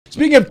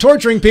Speaking of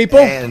torturing people.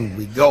 And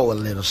we go a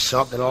little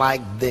something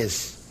like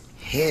this.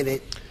 Hit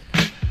it.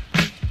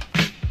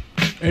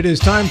 It is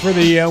time for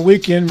the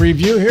weekend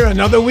review here.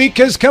 Another week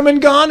has come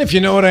and gone, if you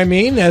know what I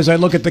mean. As I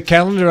look at the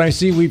calendar, I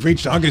see we've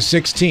reached August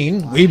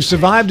 16. We've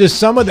survived a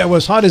summer that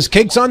was hot as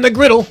cakes on the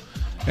griddle.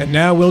 And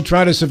now we'll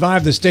try to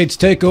survive the state's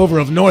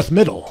takeover of North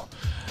Middle.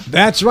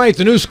 That's right,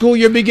 the new school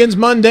year begins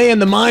Monday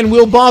and the mind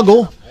will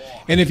boggle.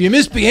 And if you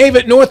misbehave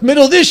at North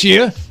Middle this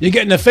year, you're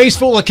getting a face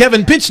full of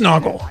Kevin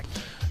Pittsnoggle.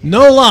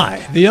 No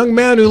lie, the young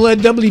man who led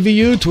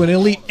WVU to an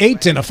Elite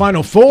 8 and a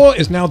Final 4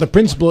 is now the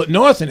principal at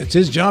North, and it's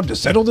his job to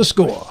settle the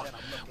score.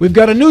 We've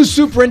got a new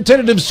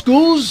superintendent of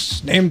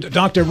schools named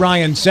Dr.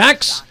 Ryan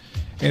Sachs.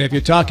 And if you're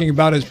talking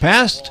about his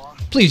past,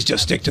 please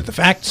just stick to the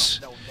facts.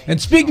 And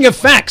speaking of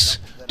facts,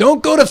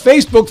 don't go to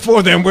Facebook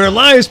for them where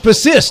lies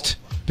persist,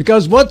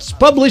 because what's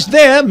published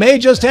there may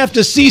just have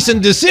to cease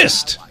and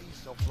desist.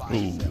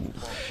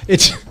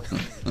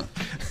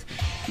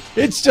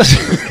 It's just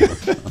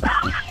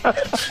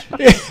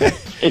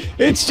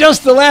it's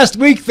just the last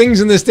week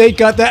things in the state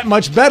got that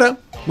much better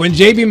when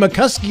J.B.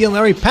 McCuskey and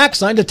Larry Pack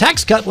signed a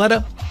tax cut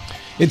letter.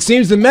 It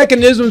seems the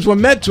mechanisms were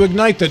met to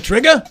ignite the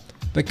trigger.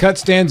 The cut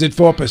stands at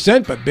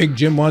 4%, but Big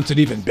Jim wants it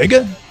even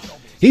bigger.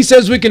 He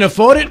says we can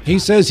afford it. He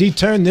says he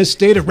turned this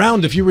state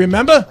around, if you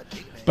remember.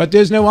 But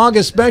there's no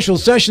August special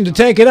session to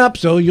take it up,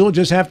 so you'll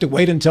just have to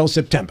wait until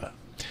September.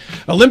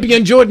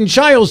 Olympian Jordan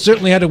Childs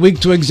certainly had a week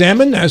to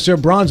examine, as her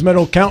bronze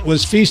medal count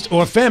was feast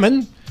or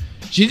famine.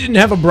 She didn't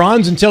have a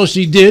bronze until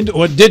she did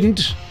or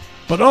didn't,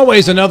 but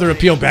always another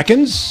appeal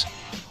beckons.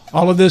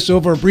 All of this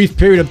over a brief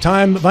period of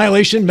time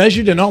violation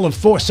measured in all of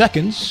 4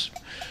 seconds.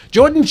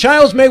 Jordan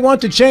Childs may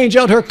want to change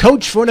out her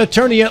coach for an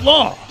attorney at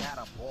law,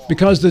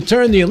 because the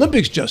turn the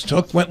Olympics just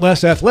took went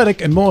less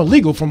athletic and more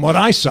legal from what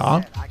I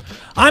saw.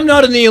 I'm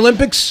not in the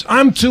Olympics.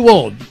 I'm too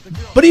old.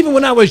 But even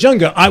when I was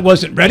younger, I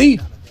wasn't ready.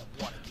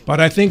 But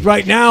I think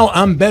right now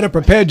I'm better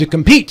prepared to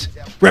compete,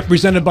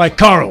 represented by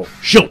Carl,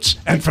 Schultz,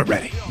 and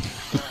Ferretti.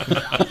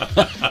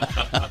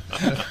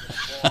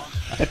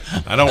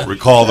 I don't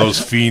recall those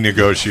fee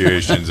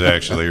negotiations,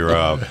 actually,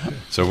 Rob.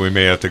 So we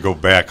may have to go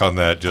back on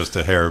that just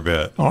a hair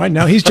bit. All right,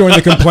 now he's joined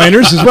the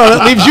complainers as well.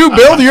 That leaves you,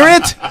 Bill. You're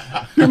it.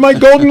 You're my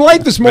golden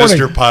light this morning.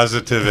 Mr.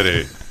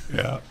 Positivity.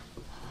 Yeah.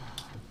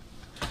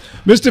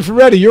 Mr.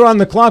 Ferretti, you're on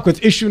the clock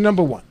with issue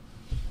number 1.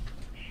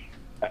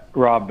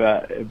 Rob,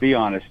 be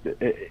honest.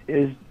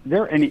 Is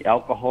there any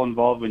alcohol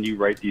involved when you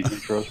write these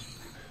intros?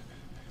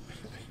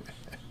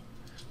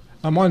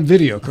 I'm on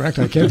video, correct?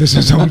 I can't. This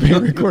is all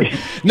being recorded.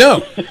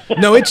 No,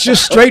 it's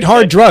just straight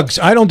hard drugs.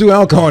 I don't do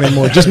alcohol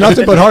anymore. Just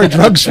nothing but hard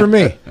drugs for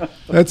me.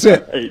 That's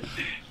it.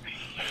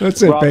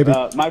 That's it, Rob, baby.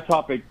 My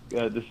topic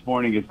this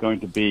morning is going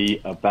to be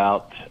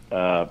about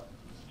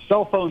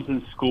cell phones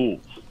in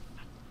schools.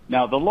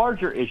 Now, the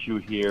larger issue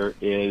here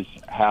is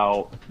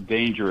how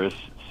dangerous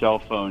cell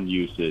phone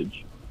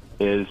usage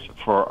is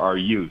for our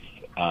youth.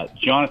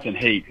 Jonathan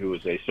Haidt, who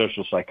is a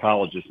social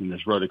psychologist and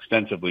has wrote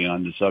extensively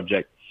on the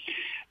subject,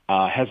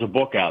 has a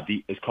book out.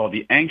 It's called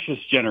The Anxious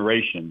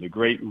Generation, the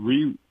Great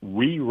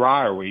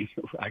Rewiring.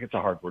 I guess it's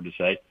a hard word to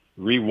say.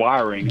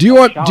 Rewiring. Do you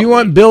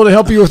want Bill to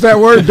help you with that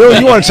word? Bill,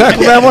 you want to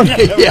tackle that one?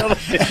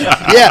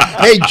 Yeah.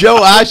 Hey, Joe,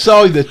 I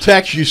saw the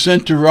text you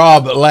sent to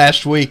Rob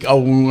last week.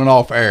 Oh, we went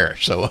off air.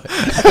 So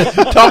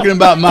talking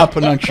about my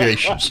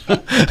pronunciations.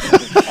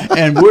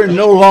 And we're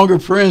no longer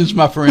friends,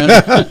 my friend.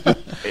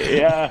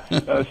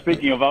 Yeah.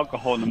 Speaking of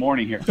alcohol in the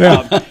morning here.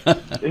 Yeah.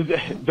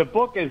 The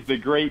book is The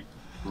Great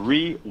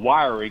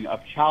Rewiring of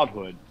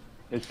Childhood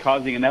is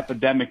Causing an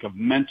Epidemic of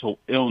Mental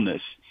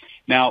Illness.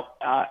 Now,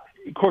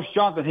 of course,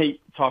 Jonathan Haidt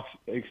talks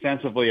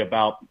extensively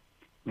about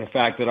the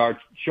fact that our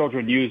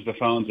children use the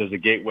phones as a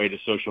gateway to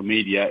social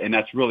media, and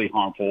that's really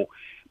harmful.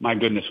 My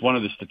goodness, one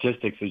of the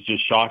statistics is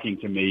just shocking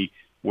to me,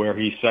 where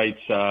he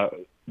cites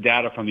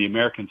data from the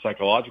American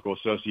Psychological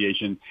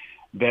Association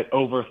that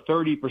over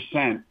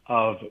 30%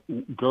 of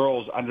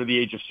girls under the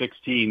age of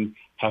 16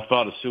 have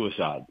thought of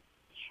suicide.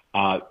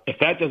 If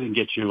that doesn't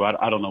get you,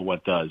 I don't know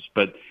what does.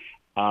 But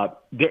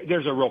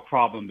there's a real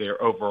problem there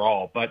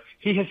overall. But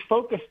he has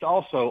focused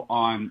also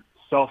on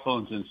cell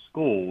phones in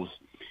schools,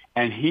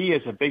 and he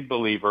is a big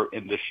believer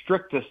in the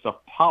strictest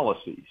of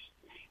policies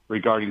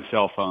regarding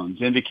cell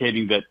phones,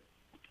 indicating that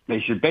they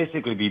should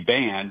basically be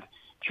banned.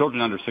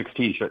 Children under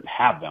 16 shouldn't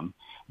have them.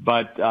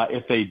 But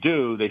if they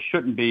do, they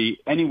shouldn't be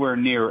anywhere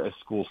near a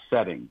school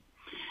setting.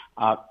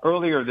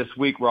 Earlier this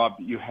week, Rob,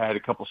 you had a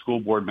couple school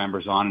board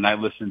members on, and I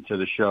listened to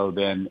the show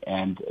then,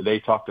 and they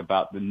talked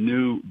about the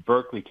new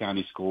Berkeley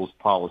County Schools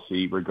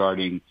policy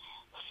regarding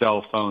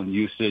cell phone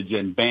usage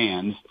and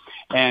bans.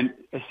 And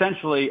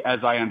essentially,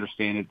 as I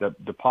understand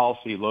it, the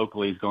policy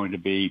locally is going to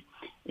be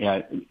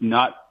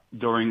not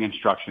during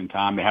instruction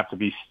time. They have to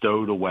be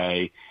stowed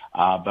away.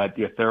 But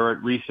if they're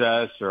at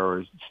recess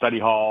or study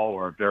hall,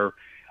 or if they're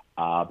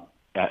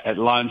at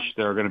lunch,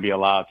 they're going to be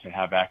allowed to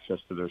have access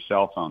to their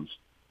cell phones.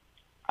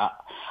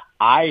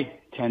 I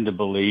tend to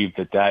believe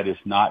that is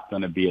not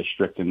going to be a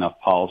strict enough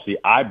policy.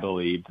 I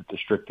believe that the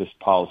strictest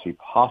policy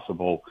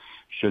possible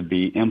should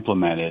be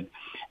implemented.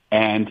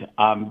 And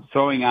I'm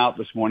throwing out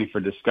this morning for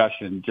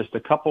discussion just a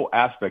couple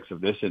aspects of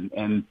this,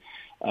 and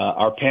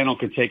our panel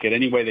can take it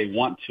any way they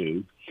want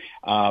to.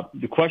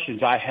 The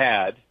questions I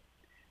had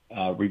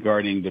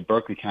regarding the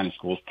Berkeley County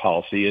Schools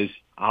policy is,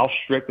 how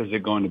strict is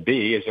it going to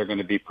be? Is there going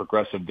to be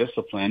progressive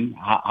discipline?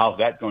 How's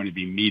that going to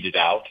be meted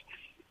out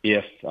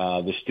if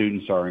the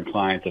students are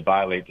inclined to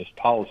violate this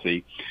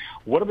policy?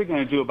 What are we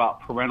going to do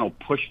about parental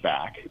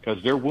pushback?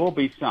 Because there will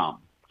be some.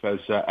 Because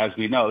as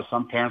we know,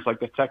 some parents like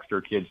to text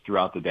their kids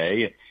throughout the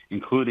day,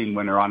 including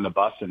when they're on the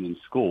bus and in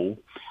school.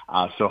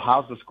 So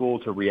how's the school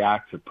to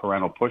react to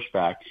parental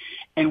pushback?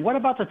 And what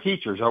about the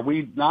teachers? Are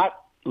we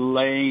not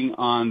laying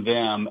on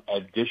them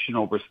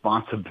additional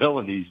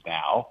responsibilities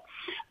now?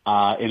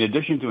 In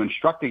addition to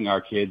instructing our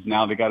kids,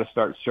 now they got to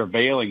start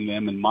surveilling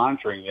them and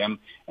monitoring them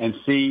and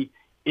see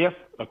if,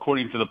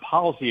 according to the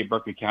policy of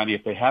Berkeley County,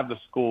 if they have the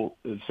school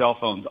cell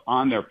phones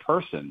on their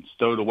person,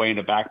 stowed away in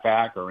a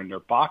backpack or in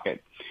their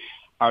pocket,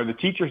 are the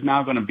teachers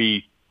now going to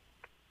be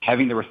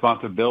having the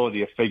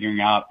responsibility of figuring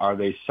out, are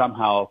they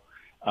somehow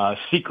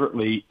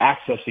secretly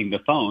accessing the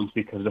phones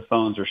because the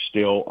phones are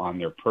still on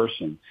their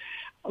person?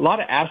 A lot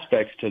of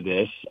aspects to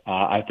this.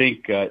 I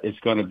think it's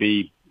going to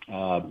be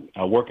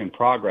a work in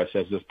progress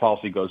as this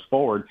policy goes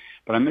forward,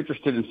 but I'm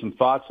interested in some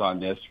thoughts on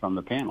this from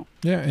the panel.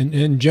 Yeah, and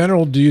in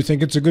general, do you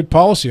think it's a good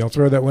policy? I'll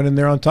throw that one in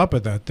there on top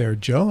of that there,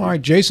 Joe. All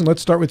right, Jason,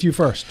 let's start with you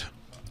first.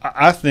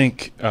 I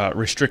think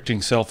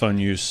restricting cell phone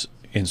use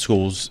in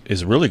schools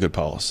is a really good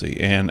policy,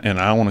 and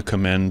I want to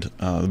commend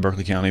the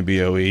Berkeley County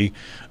BOE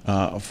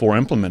for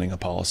implementing a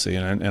policy,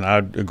 and I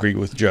agree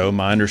with Joe.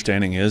 My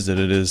understanding is that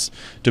it is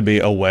to be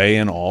away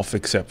and off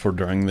except for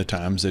during the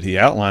times that he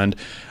outlined,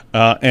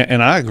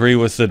 and I agree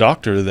with the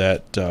doctor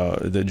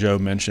that Joe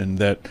mentioned,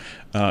 that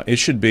it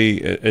should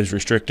be as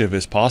restrictive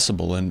as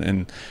possible,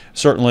 and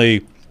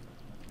certainly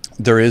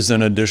there is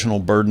an additional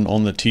burden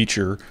on the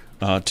teacher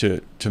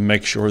to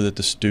make sure that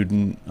the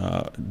student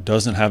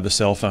doesn't have the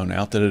cell phone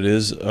out, that it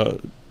is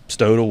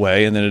stowed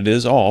away and that it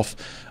is off.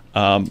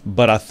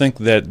 But I think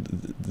that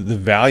the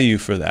value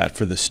for that,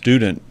 for the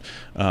student,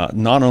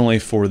 not only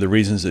for the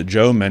reasons that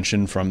Joe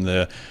mentioned from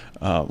the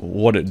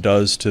what it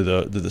does to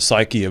the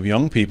psyche of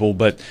young people,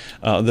 but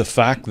the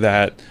fact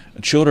that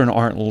children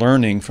aren't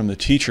learning from the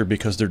teacher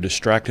because they're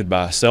distracted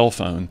by a cell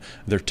phone.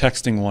 They're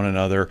texting one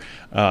another.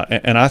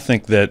 And I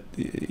think that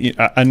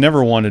I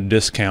never want to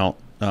discount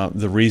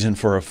the reason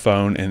for a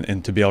phone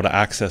and to be able to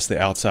access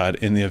the outside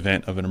in the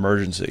event of an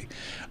emergency.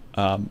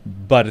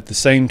 But at the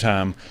same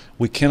time,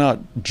 we cannot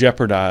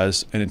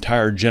jeopardize an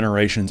entire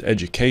generation's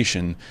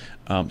education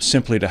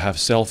simply to have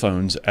cell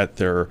phones at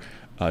their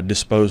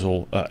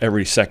disposal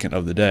every second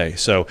of the day.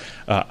 So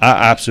I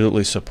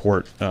absolutely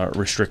support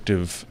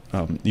restrictive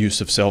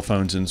use of cell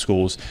phones in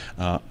schools.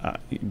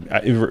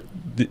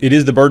 It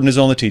is, the burden is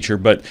on the teacher,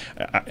 but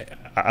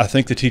I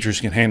think the teachers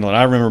can handle it.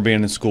 I remember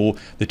being in school,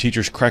 the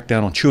teachers cracked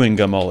down on chewing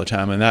gum all the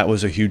time, and that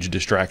was a huge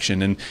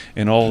distraction,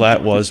 and all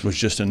that was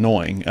just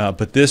annoying.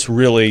 But this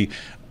really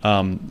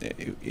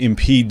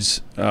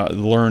impedes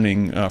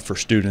learning for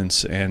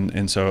students,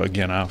 and so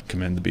again, I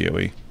commend the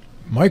BOE.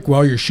 Mike,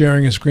 while you're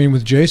sharing a screen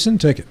with Jason,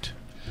 take it.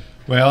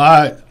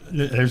 Well,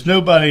 there's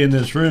nobody in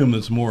this room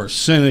that's more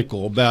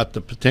cynical about the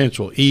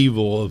potential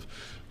evil of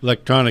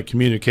electronic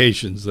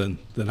communications than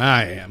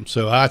I am.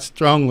 So I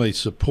strongly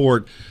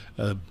support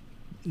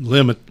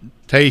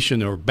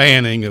limitation or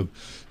banning of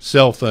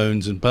cell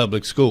phones in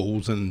public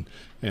schools, and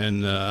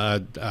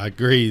I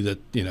agree that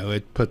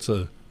it puts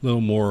a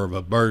little more of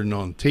a burden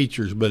on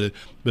teachers, but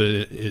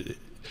it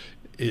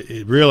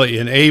really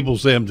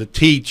enables them to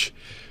teach.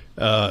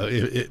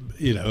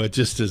 It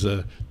just is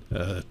a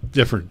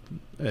different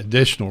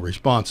additional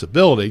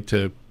responsibility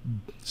to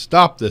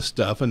stop this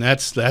stuff, and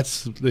that's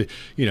the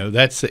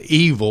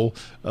evil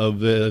of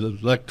the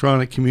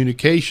electronic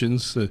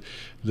communications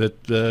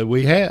that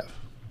we have.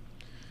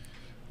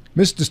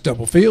 Mr.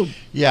 Stubblefield.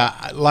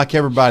 Yeah, like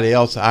everybody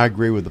else, I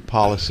agree with the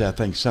policy. I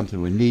think something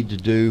we need to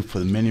do for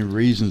the many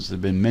reasons that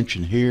have been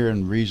mentioned here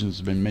and reasons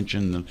that have been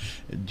mentioned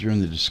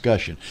during the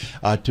discussion.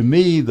 To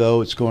me,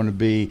 though, it's going to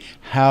be,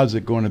 how's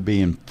it going to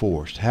be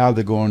enforced? How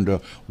they're going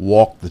to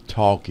walk the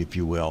talk, if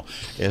you will.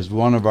 As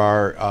one of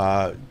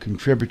our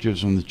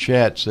contributors in the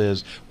chat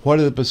says, what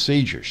are the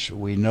procedures?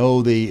 We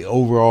know the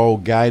overall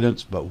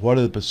guidance, but what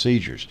are the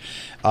procedures?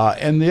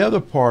 And the other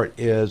part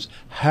is,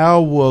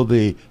 how will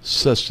the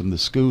system, the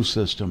school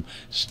system,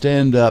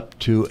 stand up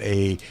to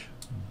a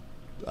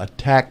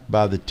attack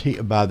by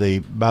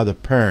the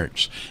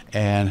parents,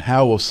 and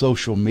how will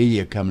social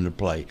media come into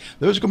play?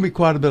 There's going to be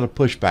quite a bit of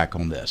pushback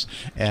on this,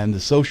 and the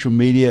social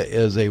media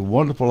is a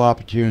wonderful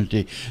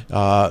opportunity.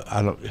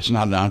 It's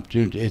not an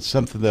opportunity; it's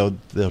something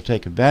they'll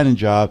take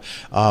advantage of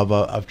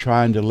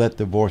trying to let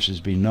their voices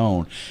be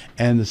known.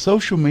 And the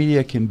social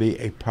media can be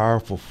a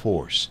powerful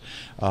force.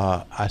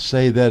 I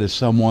say that as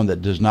someone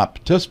that does not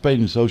participate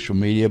in social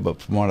media,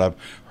 but from what I've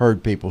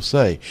heard people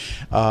say.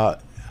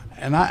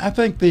 And I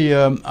think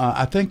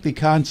I think the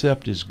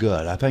concept is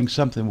good. I think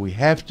something we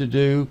have to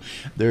do.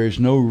 There is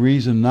no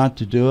reason not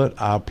to do it.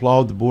 I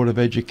applaud the Board of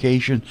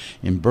Education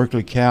in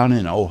Berkeley County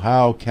and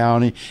Ohio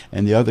County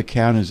and the other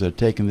counties that are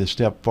taking this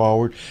step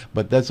forward.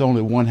 But that's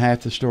only one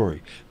half the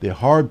story. The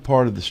hard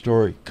part of the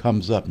story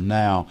comes up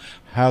now,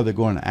 how they're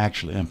going to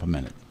actually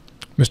implement it.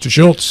 Mr.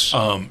 Schultz.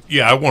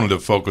 Yeah, I wanted to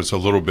focus a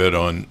little bit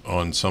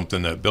on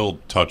something that Bill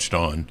touched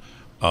on,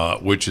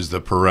 which is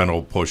the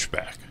parental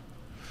pushback.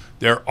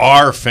 There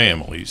are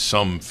families,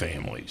 some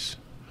families,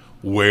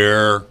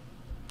 where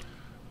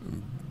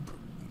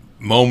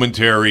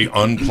momentary,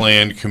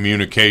 unplanned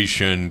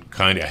communication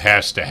kind of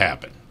has to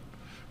happen.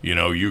 You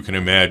know, you can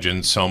imagine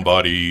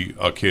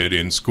a kid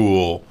in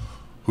school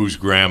whose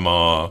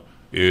grandma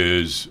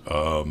is,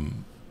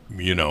 on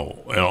her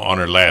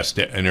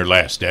in her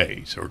last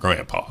days, or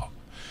grandpa,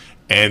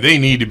 and they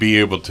need to be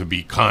able to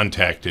be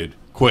contacted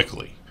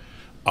quickly.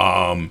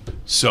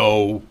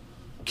 So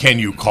can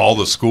you call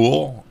the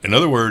school? In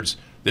other words,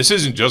 this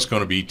isn't just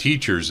going to be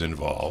teachers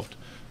involved.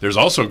 There's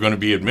also going to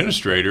be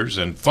administrators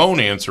and phone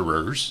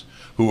answerers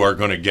who are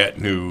going to get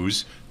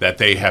news that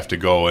they have to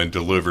go and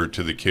deliver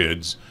to the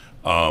kids.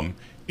 I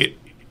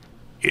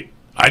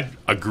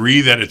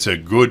agree that it's a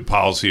good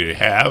policy to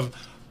have.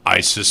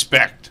 I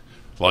suspect,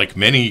 like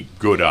many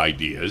good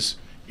ideas,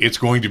 it's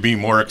going to be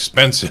more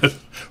expensive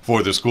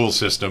for the school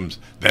systems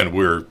than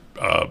we're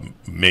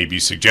maybe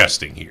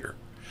suggesting here.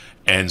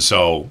 And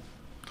so,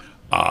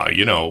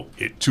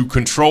 to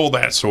control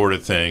that sort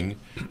of thing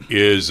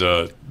is,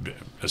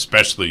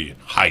 especially in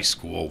high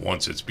school,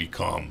 once it's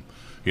become,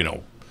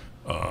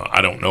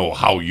 I don't know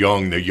how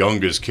young the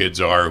youngest kids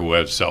are who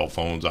have cell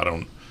phones. I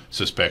don't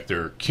suspect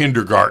there are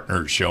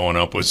kindergartners showing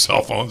up with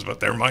cell phones,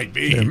 but there might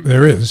be.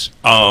 There is.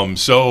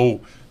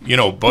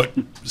 But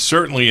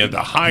certainly at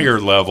the higher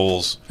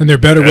levels. And they're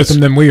better with them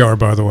than we are,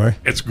 by the way.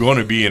 It's going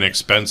to be an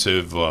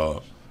expensive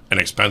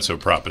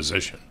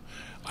proposition.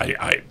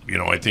 I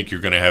think you're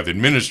going to have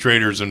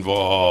administrators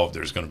involved.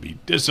 There's going to be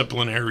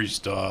disciplinary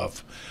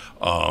stuff.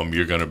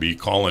 You're going to be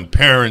calling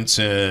parents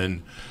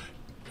in.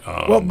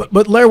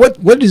 But Larry,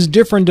 what is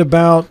different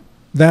about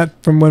that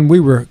from when we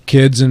were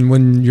kids and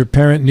when your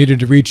parent needed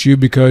to reach you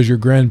because your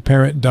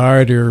grandparent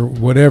died or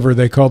whatever?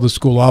 They called the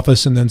school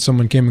office and then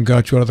someone came and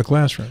got you out of the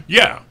classroom.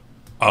 Yeah.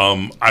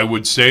 I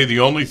would say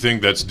the only thing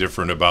that's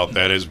different about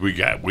that is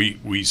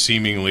we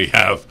seemingly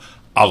have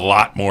a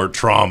lot more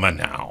trauma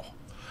now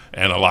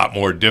and a lot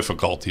more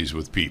difficulties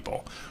with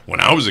people. When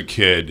I was a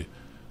kid,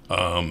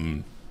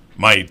 the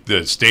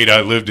state I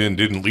lived in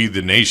didn't lead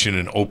the nation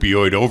in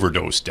opioid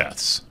overdose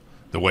deaths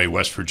the way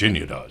West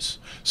Virginia does.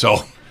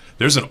 So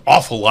there's an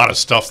awful lot of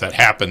stuff that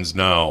happens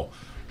now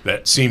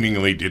that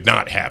seemingly did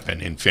not happen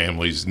in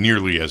families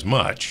nearly as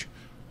much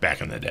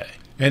back in the day.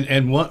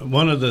 And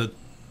one of the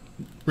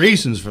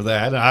reasons for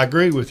that, I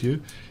agree with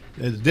you,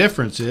 the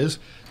difference is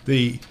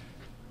the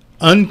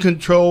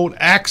uncontrolled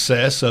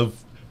access of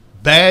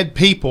bad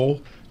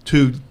people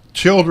to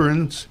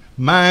children's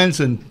minds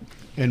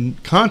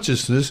and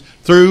consciousness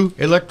through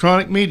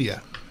electronic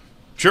media.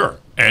 Sure,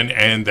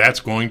 and that's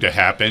going to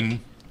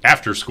happen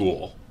after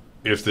school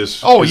if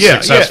this is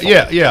successful.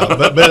 Yeah.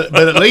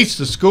 but at least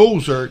the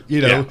schools are,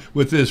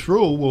 with this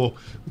rule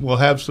will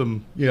have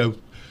some,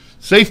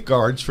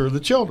 safeguards for the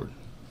children.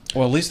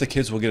 Well, at least the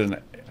kids will get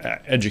an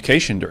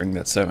education during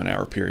that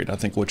 7-hour period, I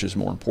think, which is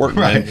more important.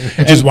 Right.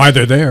 Which is why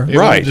they're there. It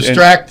will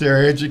distract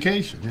their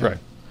education. Yeah. Right.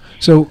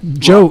 So,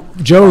 Joe,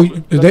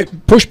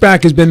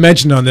 pushback has been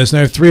mentioned on this, and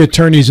I have 3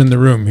 attorneys in the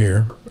room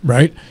here,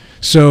 right?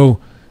 So,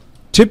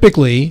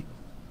 typically,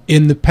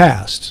 in the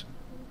past,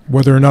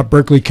 whether or not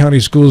Berkeley County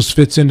Schools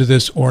fits into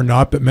this or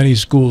not, but many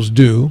schools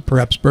do,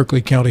 perhaps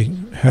Berkeley County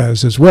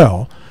has as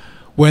well,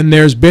 when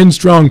there's been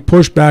strong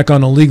pushback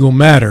on a legal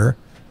matter,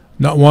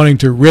 not wanting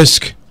to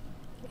risk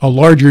a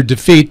larger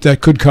defeat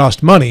that could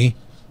cost money,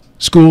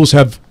 schools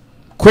have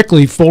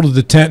quickly folded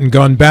the tent and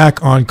gone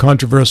back on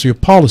controversial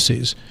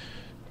policies.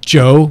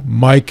 Joe,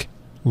 Mike,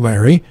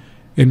 Larry,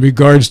 in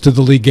regards to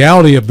the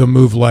legality of the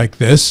move like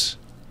this,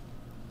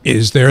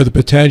 is there the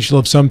potential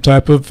of some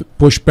type of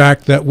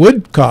pushback that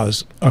would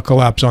cause a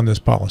collapse on this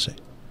policy?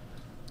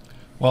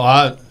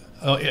 Well,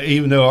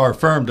 even though our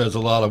firm does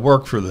a lot of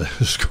work for the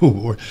school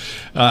board,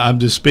 I'm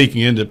just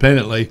speaking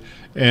independently,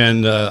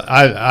 and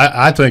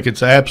I think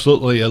it's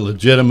absolutely a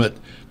legitimate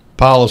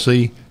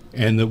policy,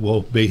 and it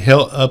will be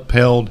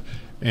upheld,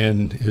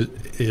 and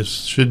it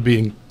should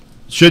be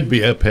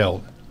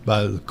upheld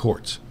by the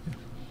courts.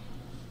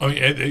 I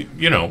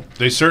mean,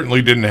 they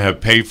certainly didn't have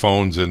pay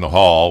phones in the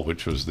hall,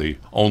 which was the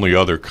only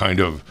other kind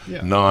of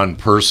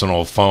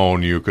non-personal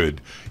phone you could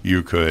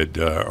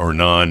or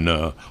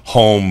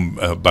non-home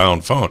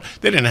bound phone.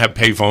 They didn't have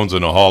pay phones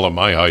in the hall of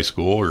my high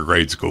school or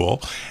grade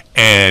school,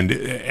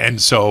 and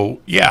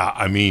so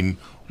I mean,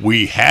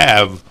 we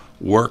have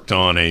worked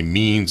on a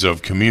means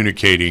of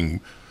communicating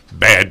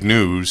bad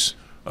news,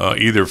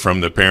 either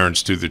from the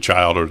parents to the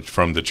child or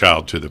from the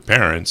child to the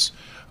parents.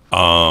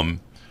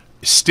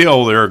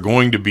 Still, there are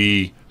going to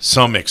be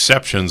some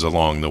exceptions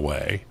along the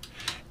way.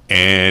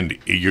 And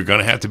you're going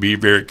to have to be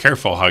very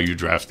careful how you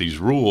draft these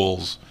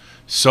rules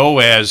so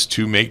as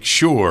to make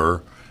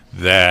sure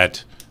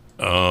that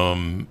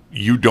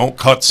you don't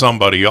cut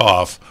somebody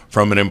off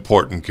from an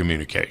important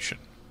communication.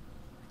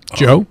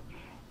 Joe?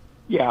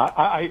 Yeah,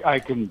 I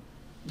can.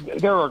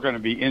 There are going to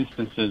be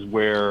instances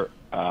where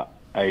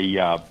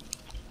a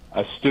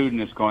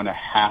student is going to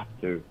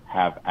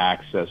have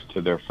access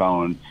to their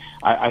phone.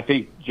 I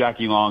think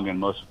Jackie Long and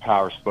Melissa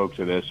Power spoke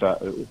to this.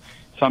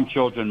 Some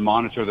children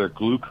monitor their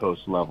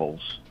glucose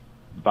levels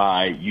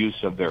by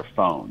use of their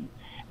phone,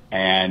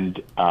 and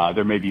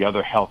there may be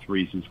other health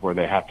reasons where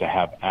they have to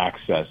have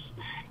access.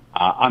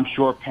 I'm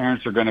sure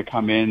parents are going to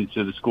come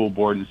into the school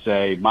board and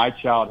say, my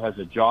child has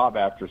a job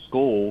after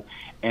school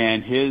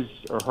and his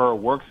or her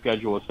work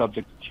schedule is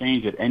subject to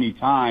change at any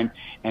time,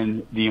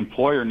 and the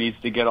employer needs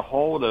to get a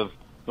hold of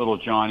little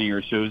Johnny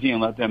or Susie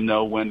and let them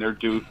know when they're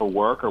due for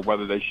work or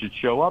whether they should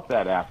show up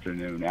that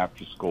afternoon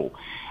after school.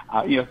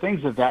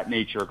 Things of that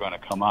nature are going to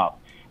come up.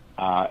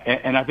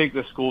 And I think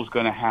the school's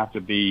going to have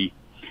to be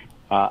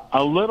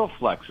a little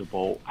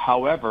flexible.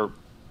 However,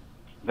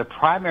 the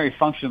primary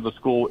function of the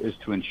school is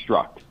to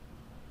instruct.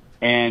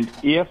 And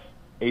if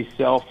a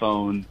cell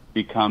phone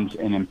becomes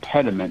an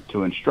impediment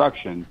to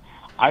instruction,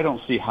 I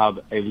don't see how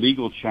a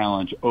legal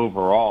challenge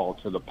overall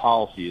to the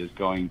policy is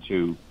going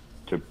to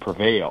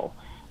prevail.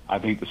 I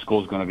think the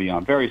school's going to be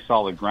on very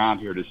solid ground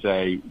here to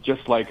say,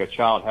 just like a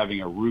child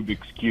having a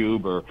Rubik's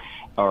Cube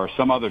or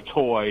some other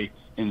toy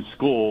in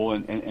school,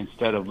 and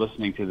instead of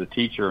listening to the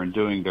teacher and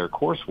doing their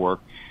coursework,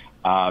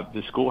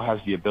 the school has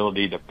the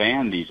ability to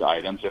ban these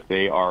items if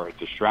they are a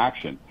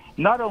distraction,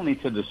 not only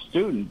to the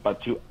student,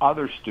 but to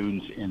other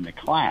students in the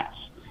class.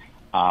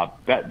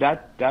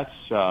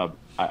 That's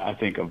I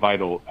think, a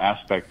vital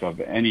aspect of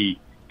any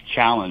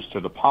challenge to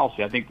the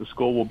policy. I think the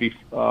school will be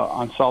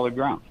on solid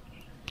ground.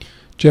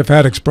 Jeff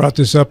Haddix brought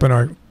this up in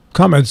our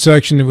comment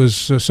section. It was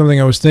something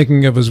I was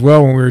thinking of as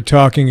well when we were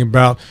talking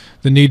about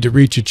the need to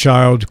reach a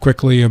child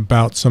quickly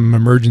about some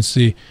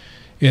emergency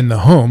in the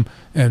home.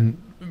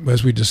 And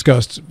as we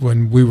discussed,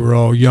 when we were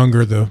all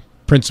younger, the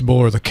principal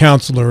or the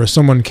counselor or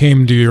someone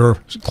came to your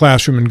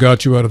classroom and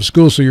got you out of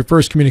school. So your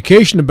first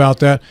communication about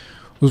that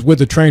was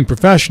with a trained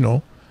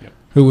professional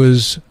who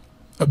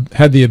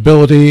had the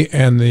ability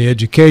and the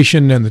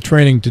education and the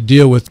training to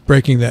deal with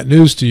breaking that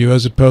news to you,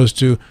 as opposed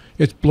to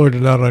it's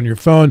blurted out on your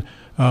phone,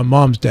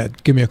 mom's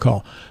dead, give me a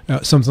call,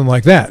 something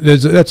like that.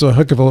 That's a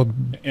heck of a...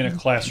 In a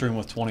classroom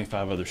with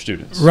 25 other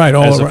students. Right.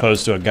 As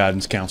opposed to a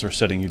guidance counselor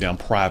sitting you down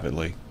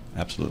privately.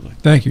 Absolutely.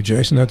 Thank you,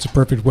 Jason. That's a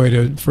perfect way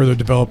to further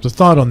develop the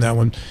thought on that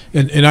one.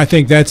 And I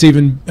think that's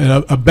even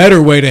a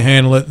better way to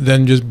handle it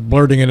than just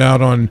blurting it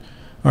out on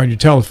your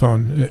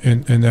telephone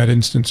in that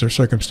instance or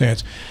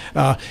circumstance.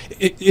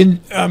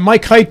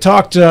 Mike Height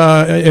talked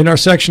in our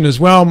section as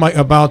well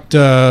about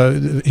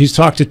he's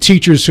talked to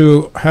teachers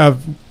who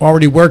have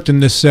already worked in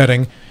this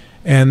setting,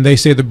 and they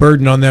say the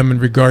burden on them in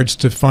regards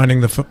to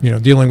finding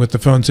dealing with the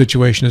phone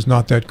situation is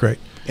not that great.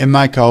 And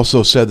Mike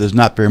also said there's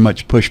not very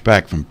much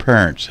pushback from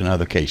parents in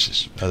other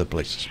cases, other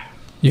places.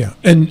 Yeah,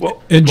 and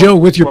Joe,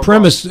 with your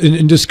premise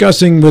in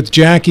discussing with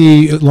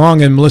Jackie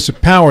Long and Melissa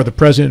Power, the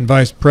president and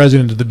vice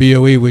president of the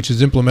BOE, which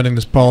is implementing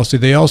this policy,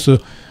 they also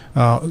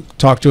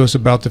talked to us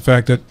about the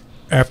fact that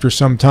after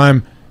some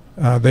time,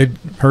 they've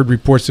heard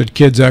reports that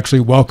kids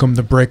actually welcome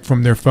the break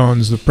from their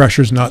phones. The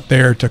pressure's not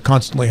there to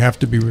constantly have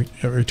to be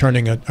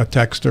returning a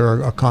text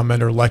or a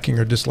comment or liking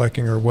or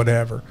disliking or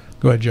whatever.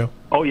 Go ahead, Joe.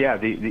 Oh, yeah.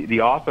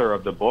 The author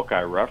of the book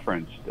I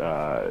referenced,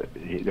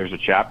 there's a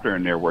chapter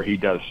in there where he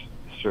does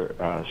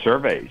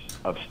surveys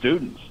of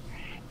students,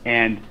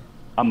 and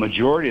a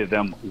majority of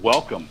them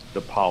welcome the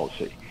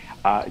policy.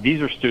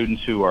 These are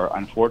students who are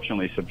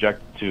unfortunately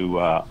subject to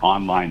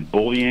online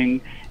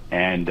bullying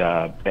and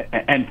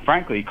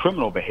frankly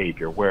criminal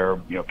behavior, where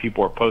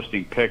people are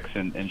posting pics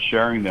and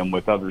sharing them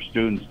with other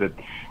students that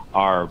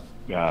are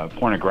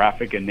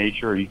pornographic in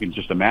nature. You can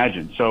just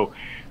imagine. So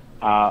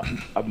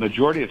a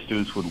majority of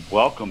students would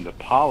welcome the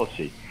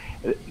policy.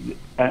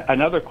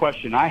 Another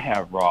question I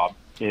have, Rob,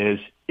 is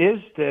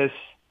this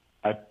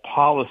a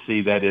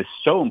policy that is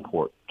so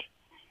important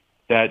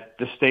that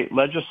the state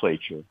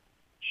legislature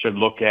should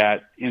look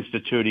at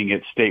instituting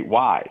it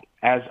statewide,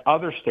 as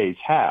other states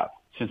have?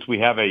 Since we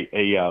have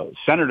a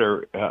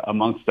senator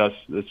amongst us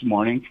this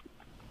morning,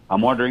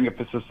 I'm wondering if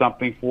this is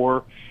something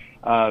for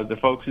the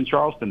folks in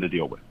Charleston to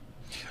deal with.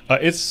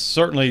 It's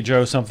certainly,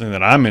 Joe, something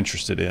that I'm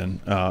interested in,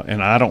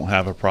 and I don't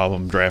have a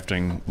problem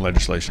drafting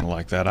legislation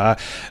like that.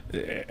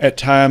 At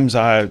times,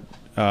 I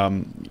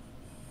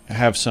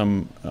have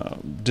some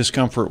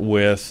discomfort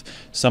with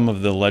some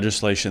of the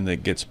legislation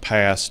that gets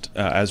passed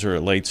as it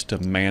relates to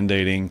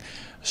mandating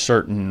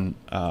certain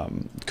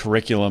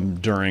curriculum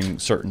during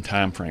certain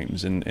time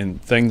frames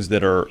and things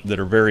that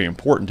are very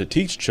important to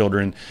teach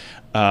children.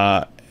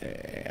 I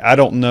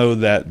don't know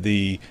that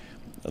the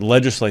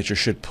legislature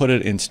should put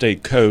it in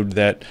state code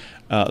that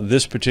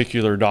this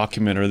particular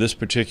document or this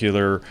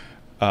particular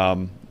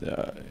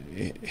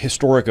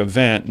historic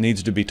event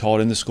needs to be taught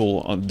in the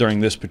school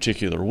during this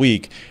particular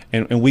week,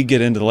 and we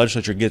get into, the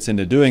legislature gets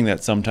into doing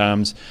that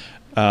sometimes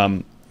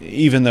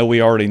even though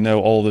we already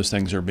know all those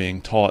things are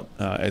being taught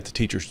at the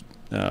teacher's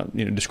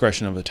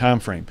discretion of the time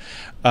frame.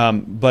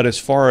 But as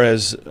far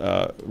as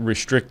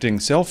restricting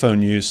cell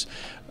phone use,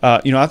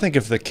 I think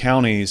if the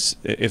counties,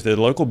 if the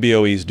local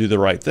BOEs do the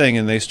right thing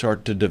and they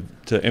start to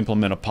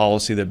implement a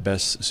policy that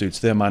best suits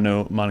them. I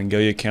know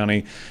Monongalia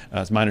County,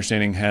 as my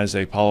understanding, has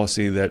a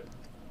policy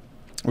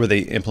where they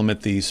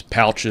implement these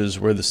pouches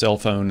where the cell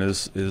phone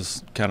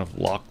is kind of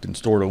locked and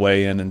stored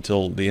away in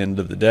until the end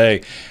of the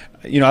day.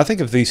 I think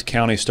if these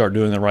counties start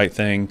doing the right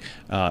thing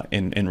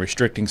in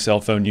restricting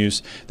cell phone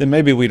use, then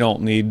maybe we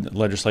don't need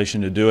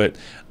legislation to do it.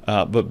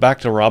 But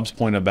back to Rob's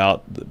point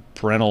about the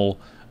parental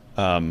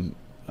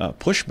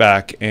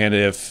pushback, and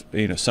if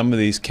some of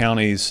these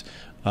counties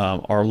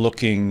are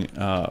looking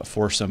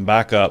for some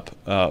backup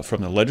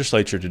from the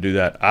legislature to do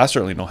that, I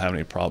certainly don't have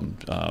any problem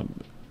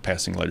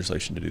passing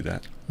legislation to do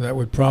that. That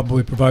would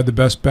probably provide the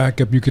best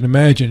backup you can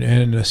imagine.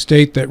 And in a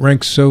state that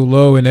ranks so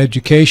low in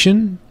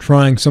education,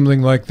 trying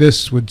something like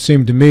this would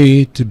seem to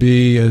me to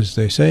be, as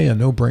they say, a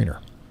no-brainer.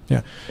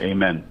 Yeah.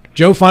 Amen.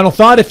 Joe, final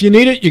thought. If you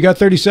need it, you got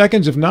 30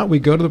 seconds. If not, we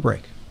go to the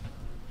break.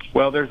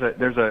 Well, there's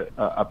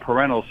a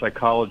parental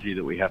psychology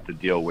that we have to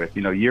deal with.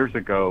 Years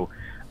ago,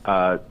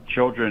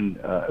 children,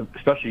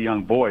 especially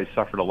young boys,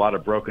 suffered a lot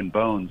of broken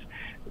bones.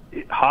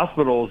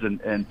 Hospitals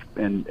and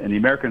the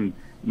American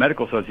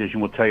Medical Association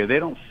will tell you they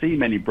don't see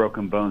many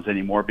broken bones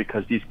anymore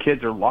because these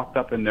kids are locked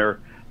up in their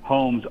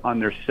homes on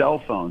their cell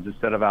phones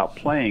instead of out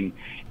playing.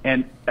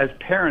 And as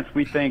parents,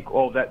 we think,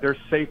 that they're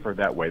safer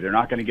that way. They're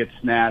not going to get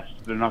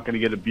snatched. They're not going to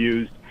get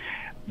abused.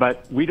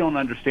 But we don't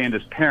understand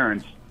as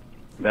parents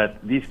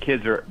that these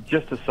kids are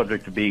just as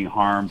subject to being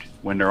harmed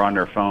when they're on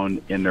their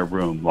phone in their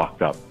room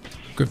locked up.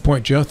 Good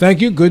point, Joe.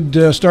 Thank you.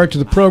 Good start to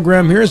the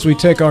program here as we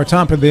take our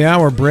top of the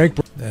hour break.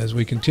 As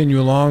we continue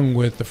along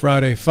with the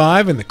Friday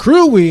Five and the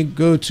crew, we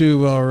go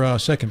to our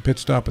second pit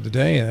stop of the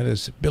day, and that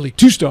is Billy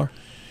Two-Star.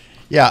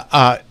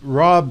 Yeah,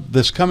 Rob,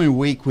 this coming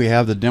week we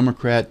have the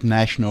Democrat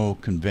National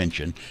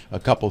Convention. A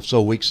couple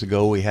of weeks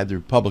ago we had the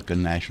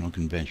Republican National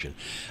Convention.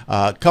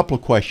 A couple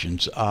of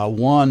questions.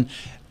 One,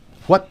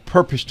 what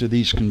purpose do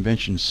these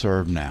conventions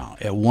serve now?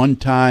 At one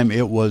time,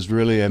 it was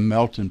really a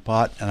melting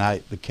pot,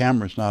 and the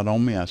camera's not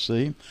on me, I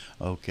see.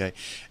 Okay.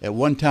 At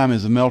one time, it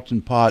was a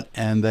melting pot,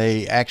 and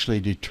they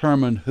actually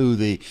determined who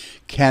the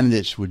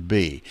candidates would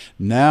be.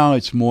 Now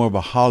it's more of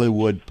a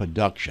Hollywood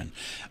production.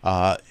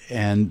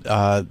 And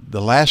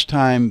the last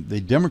time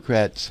the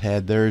Democrats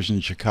had theirs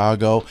in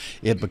Chicago,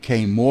 it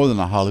became more than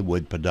a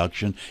Hollywood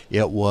production.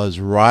 It was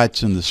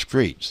riots in the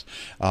streets.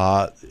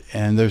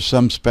 And there's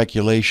some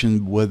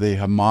speculation with the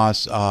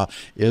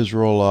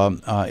Hamas-Israel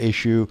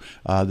issue,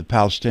 the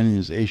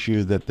Palestinians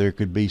issue, that there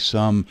could be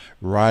some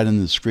riot in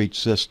the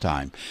streets this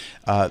time.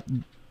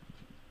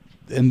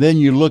 And then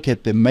you look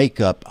at the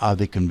makeup of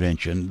the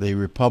convention. The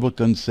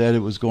Republicans said it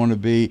was going to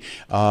be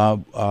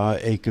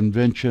a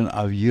convention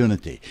of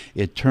unity.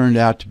 It turned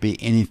out to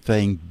be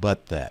anything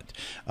but that.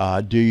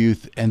 Do you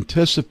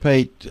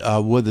anticipate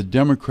with the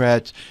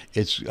Democrats,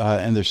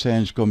 and they're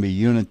saying it's going to be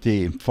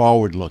unity and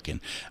forward-looking,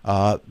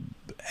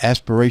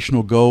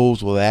 aspirational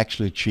goals will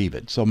actually achieve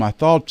it? So my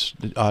thoughts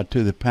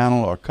to the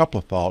panel are a couple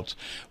of thoughts.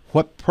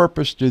 What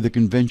purpose do the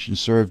conventions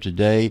serve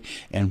today,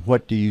 and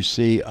what do you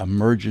see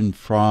emerging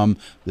from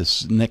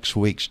this next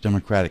week's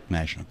Democratic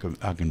National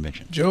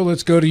Convention? Joe,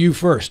 let's go to you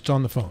first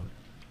on the phone.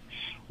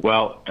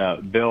 Well,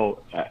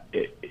 Bill,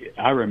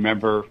 I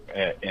remember,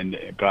 and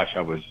gosh,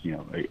 I was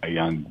a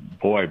young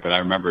boy, but I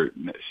remember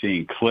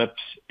seeing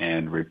clips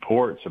and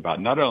reports about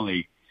not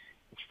only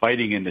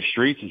fighting in the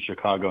streets in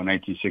Chicago in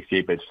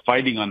 1968, but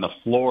fighting on the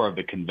floor of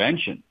the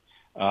convention,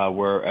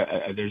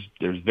 where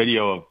there's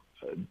video of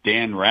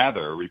Dan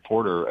Rather, a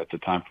reporter at the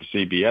time for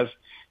CBS,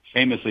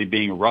 famously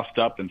being roughed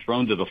up and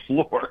thrown to the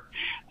floor.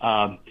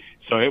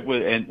 So it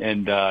was,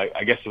 and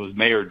I guess it was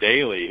Mayor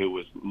Daley who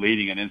was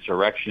leading an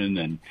insurrection,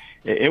 and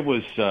it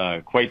was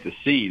quite the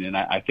scene. And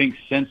I think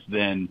since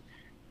then,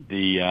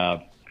 these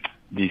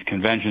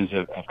conventions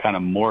have kind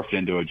of morphed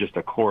into just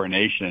a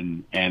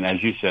coronation, and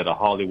as you said, a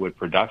Hollywood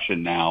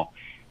production now.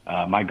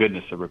 My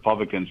goodness, the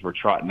Republicans were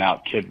trotting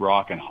out Kid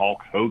Rock and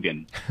Hulk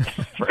Hogan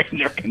for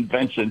their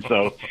convention.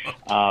 So,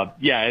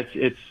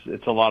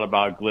 it's a lot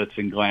about glitz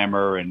and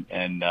glamour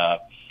and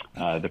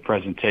the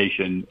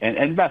presentation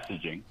and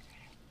messaging.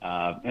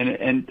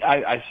 And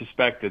I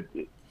suspect that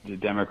the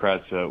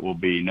Democrats will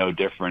be no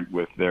different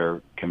with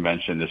their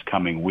convention this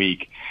coming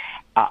week.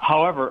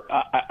 However,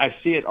 I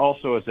see it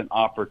also as an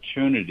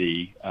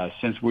opportunity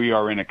since we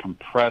are in a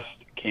compressed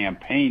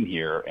campaign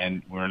here,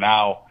 and we're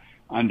now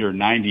under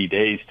 90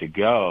 days to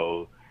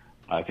go.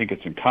 I think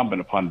it's incumbent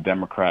upon the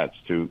Democrats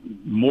to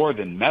more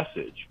than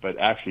message, but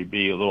actually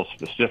be a little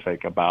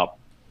specific about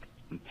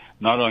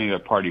not only their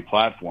party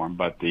platform,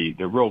 but the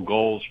real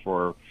goals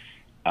for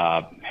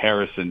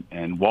Harris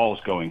and Walz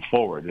going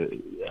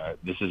forward.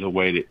 This is a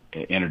way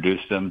to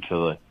introduce them to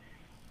the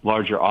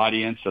larger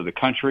audience of the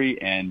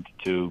country and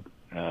to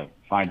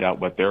find out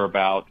what they're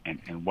about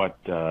and what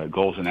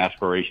goals and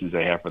aspirations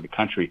they have for the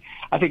country.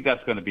 I think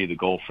that's going to be the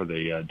goal for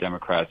the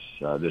Democrats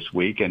this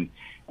week, and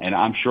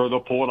I'm sure they'll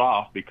pull it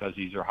off because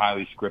these are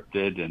highly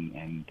scripted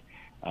and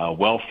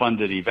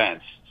well-funded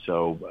events.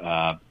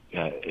 So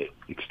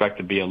expect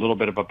to be a little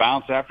bit of a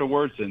bounce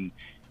afterwards, and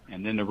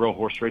then the real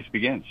horse race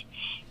begins.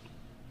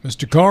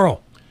 Mr.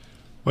 Carl.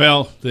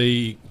 Well,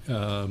 the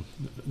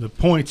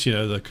points,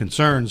 the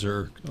concerns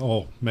are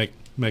all make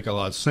a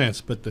lot of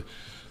sense, but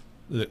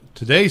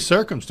today's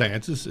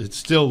circumstances, it's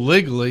still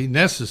legally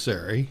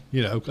necessary,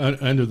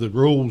 under the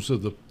rules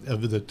of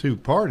the two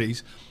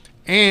parties,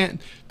 and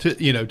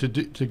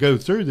to go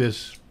through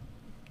this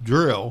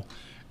drill,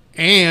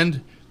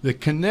 and the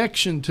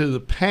connection to the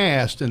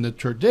past and the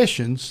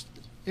traditions,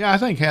 I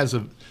think has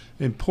an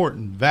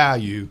important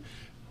value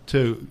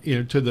to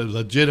the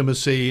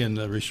legitimacy and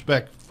the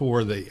respect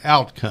for the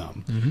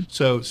outcome. Mm-hmm.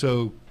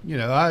 So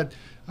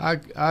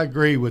I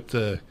agree with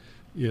the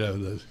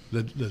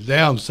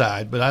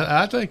downside, but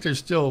I think there's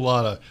still a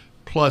lot of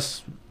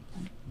plus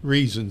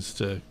reasons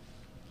to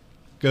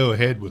go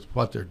ahead with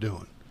what they're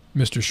doing.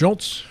 Mr.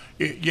 Schultz?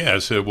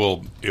 Yes, it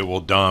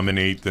will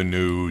dominate the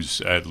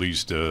news, at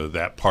least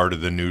that part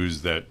of the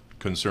news that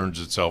concerns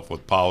itself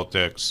with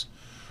politics.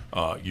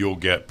 You'll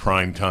get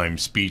primetime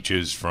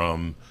speeches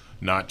from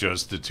not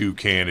just the two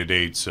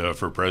candidates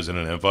for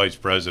president and vice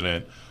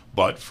president,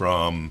 but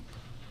from,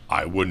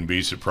 I wouldn't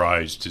be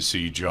surprised to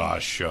see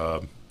Josh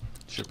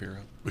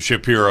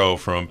Shapiro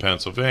from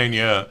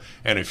Pennsylvania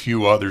and a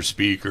few other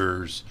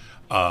speakers,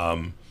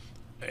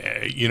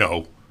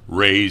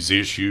 raise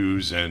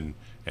issues and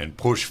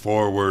push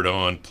forward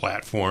on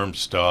platform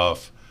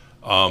stuff.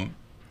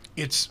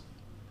 It's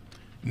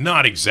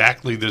not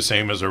exactly the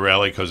same as a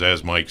rally because,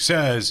 as Mike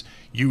says,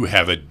 you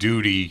have a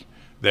duty.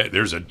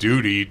 There's a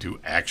duty to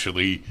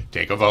actually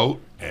take a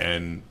vote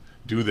and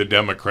do the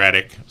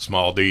Democratic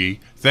small d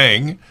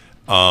thing,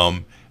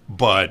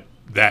 but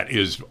that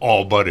is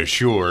all but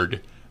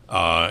assured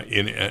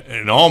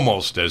in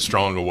almost as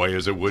strong a way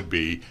as it would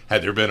be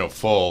had there been a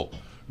full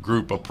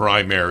group of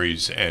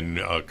primaries and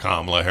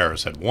Kamala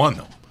Harris had won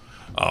them.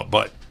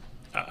 But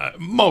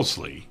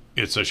mostly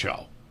it's a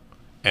show,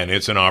 and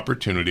it's an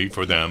opportunity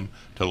for them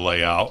to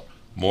lay out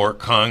more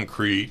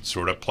concrete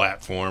sort of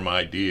platform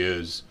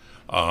ideas.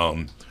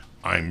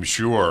 I'm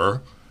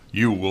sure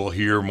you will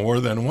hear more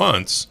than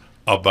once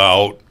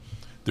about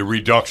the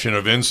reduction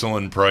of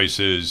insulin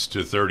prices to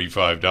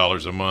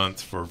 $35 a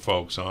month for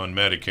folks on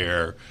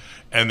Medicare,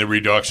 and the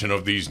reduction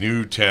of these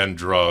new 10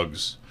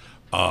 drugs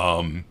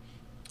from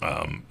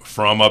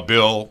a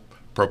bill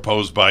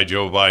proposed by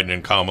Joe Biden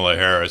and Kamala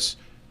Harris,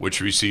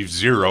 which received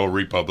 0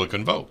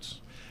 Republican votes.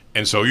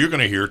 And so you're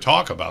going to hear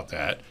talk about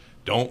that.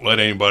 Don't let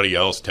anybody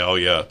else tell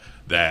you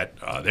that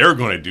they're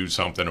going to do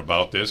something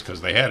about this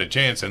because they had a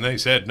chance and they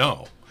said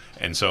no.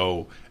 And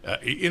so,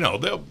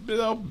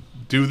 they'll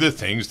do the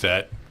things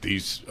that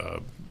these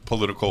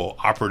political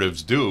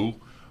operatives do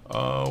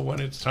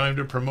when it's time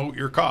to promote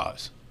your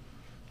cause.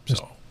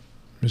 So,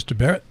 Mr.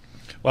 Barrett?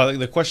 Well, I think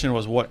the question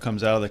was what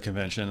comes out of the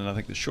convention, and I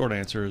think the short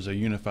answer is a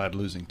unified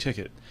losing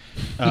ticket.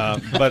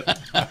 But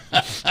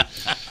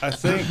I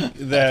think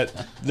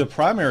that the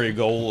primary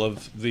goal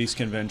of these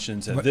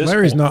conventions at this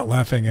Larry's point, not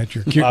laughing at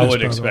your cuteness. I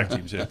would expect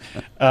him to.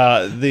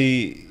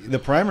 The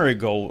primary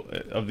goal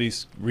of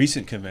these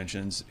recent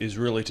conventions is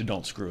really to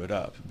don't screw it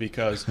up,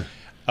 because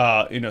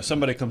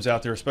somebody comes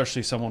out there,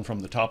 especially someone from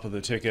the top of the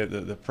ticket,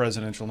 the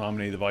presidential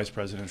nominee, the vice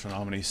presidential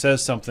nominee,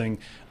 says something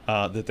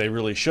that they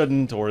really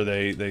shouldn't, or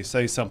they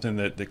say something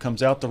that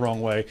comes out the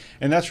wrong way,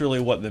 and that's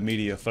really what the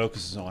media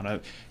focuses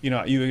on.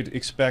 You would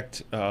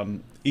expect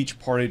each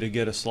party to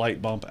get a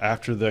slight bump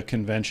after the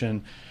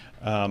convention.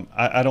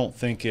 I don't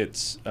think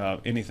it's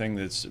anything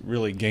that's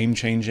really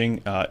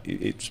game-changing.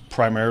 It's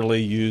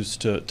primarily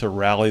used to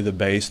rally the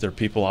base. There are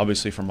people,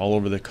 obviously, from all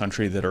over the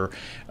country that are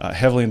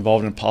heavily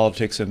involved in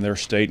politics in their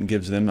state, and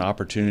gives them the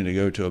opportunity to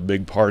go to a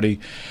big party.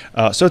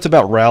 So it's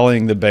about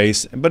rallying the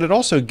base, but it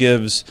also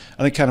gives,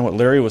 I think, kind of what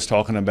Larry was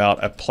talking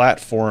about, a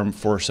platform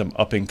for some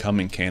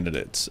up-and-coming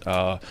candidates.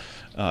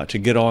 To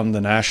get on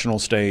the national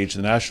stage,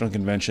 the national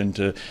convention,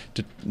 to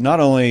not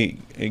only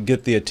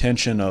get the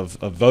attention of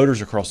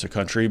voters across the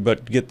country,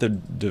 but get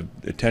the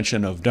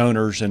attention of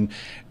donors and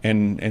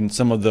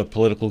some of the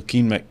political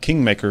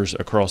kingmakers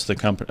across the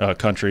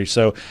country.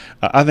 So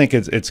I think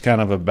it's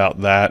kind of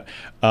about that.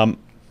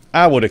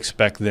 I would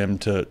expect them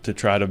to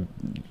try to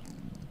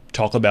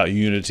talk about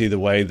unity the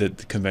way that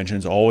the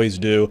conventions always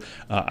do.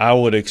 I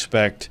would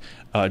expect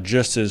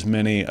just as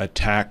many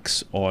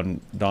attacks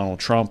on Donald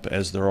Trump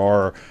as there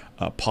are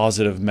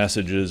positive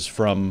messages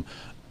from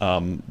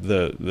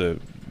the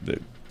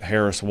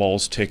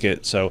Harris-Walz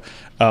ticket. So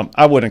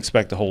I wouldn't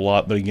expect a whole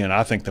lot, but again,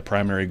 I think the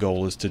primary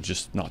goal is to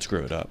just not screw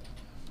it up.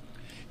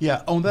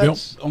 Yeah, on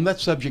that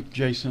subject,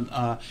 Jason,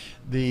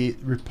 the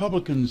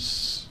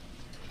Republicans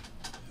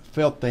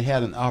felt they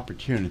had an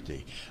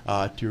opportunity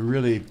to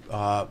really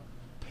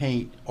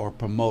paint or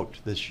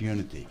promote this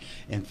unity.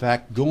 In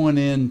fact, going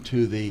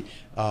into the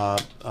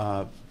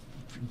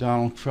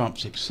Donald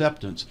Trump's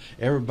acceptance,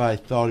 everybody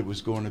thought it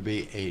was going to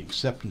be an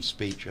acceptance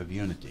speech of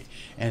unity.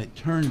 And it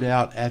turned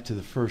out after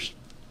the first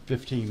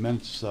 15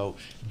 minutes or so,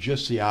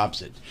 just the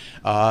opposite.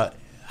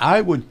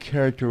 I would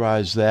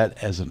characterize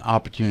that as an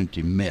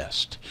opportunity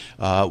missed.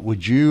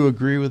 Would you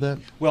agree with that?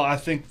 Well, I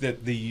think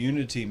that the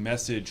unity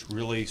message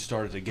really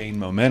started to gain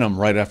momentum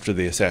right after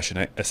the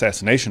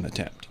assassination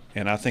attempt.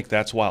 And I think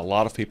that's why a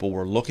lot of people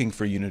were looking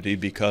for unity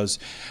because,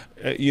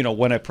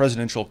 when a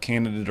presidential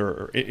candidate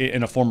or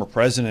a former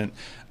president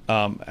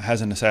has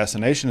an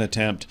assassination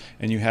attempt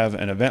and you have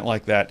an event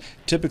like that,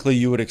 typically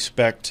you would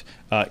expect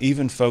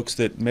even folks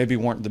that maybe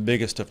weren't the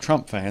biggest of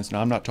Trump fans.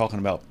 Now, I'm not talking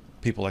about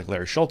people like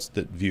Larry Schultz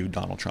that view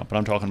Donald Trump, but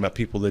I'm talking about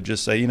people that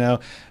just say,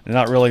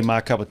 not really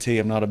my cup of tea.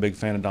 I'm not a big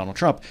fan of Donald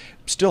Trump.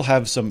 Still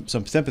have some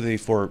sympathy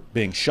for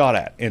being shot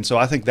at. And so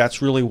I think that's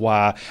really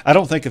why I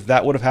don't think if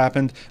that would have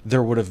happened,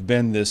 there would have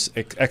been this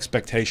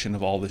expectation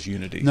of all this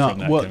unity from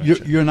that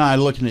convention. You and I are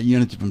looking at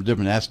unity from a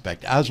different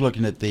aspect. I was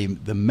looking at the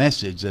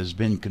message that's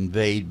been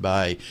conveyed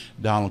by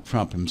Donald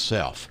Trump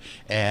himself.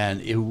 And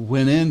it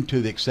went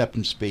into the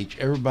acceptance speech.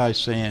 Everybody's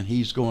saying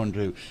he's going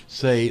to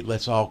say,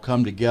 let's all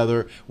come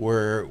together,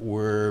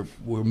 we'll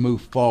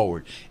move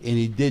forward. And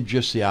he did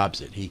just the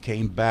opposite. He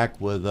came back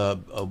with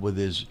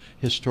his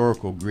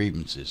historical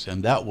grievances,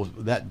 and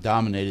that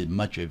dominated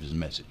much of his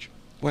message.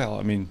 Well,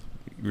 I mean,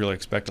 you really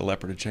expect a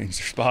leper to change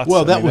their spots?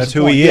 Well, that's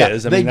who he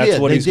is. That's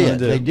what he's going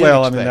to do.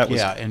 Well, that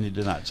was, and he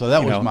did not. So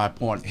that was my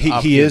point.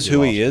 He is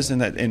who he is,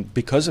 and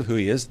because of who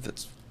he is,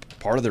 that's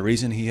part of the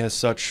reason he has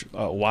such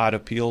wide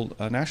appeal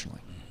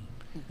nationally.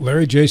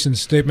 Larry,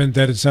 Jason's statement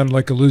that it sounded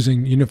like a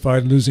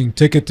unified losing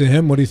ticket to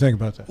him. What do you think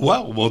about that?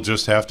 Well, we'll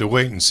just have to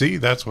wait and see.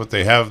 That's what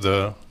they have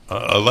the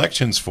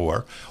elections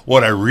for.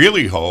 What I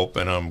really hope,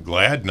 and I'm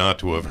glad not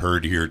to have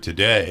heard here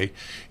today,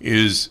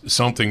 is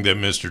something that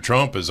Mr.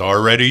 Trump is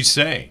already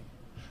saying,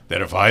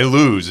 that if I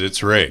lose,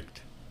 it's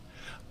rigged.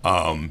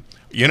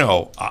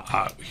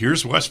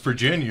 Here's West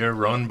Virginia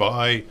run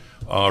by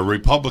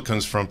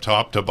Republicans from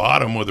top to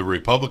bottom with a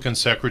Republican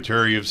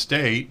Secretary of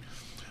State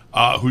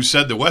who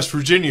said the West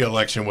Virginia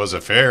election was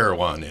a fair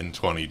one in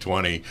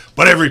 2020,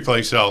 but every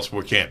place else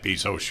we can't be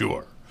so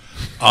sure.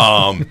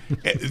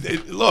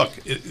 Look,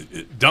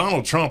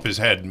 Donald Trump has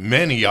had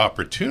many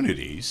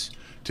opportunities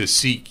to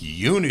seek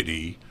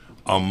unity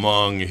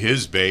among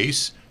his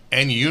base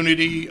and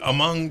unity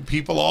among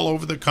people all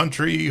over the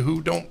country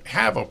who don't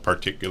have a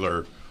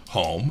particular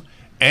home,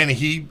 and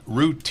he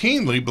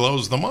routinely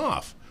blows them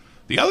off.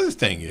 The other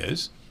thing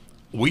is,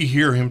 we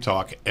hear him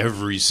talk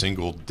every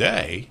single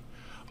day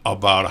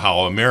about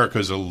how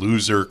America's a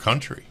loser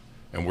country,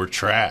 and we're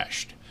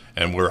trashed,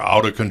 and we're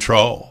out of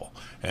control,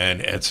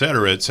 and et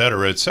cetera, et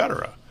cetera, et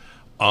cetera.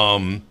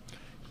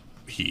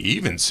 He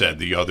even said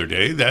the other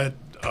day that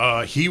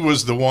he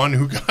was the one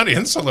who got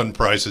insulin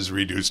prices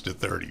reduced to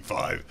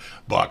 $35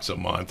 a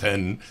month,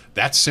 and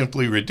that's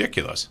simply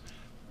ridiculous.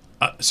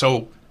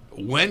 So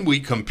when we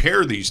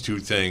compare these two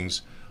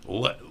things,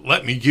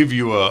 let me give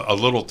you a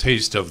little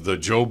taste of the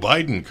Joe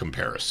Biden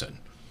comparison.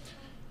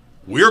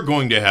 We're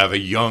going to have a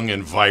young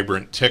and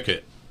vibrant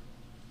ticket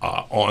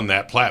on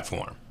that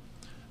platform.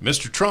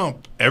 Mr.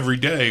 Trump, every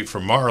day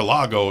from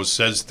Mar-a-Lago,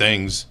 says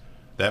things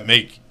that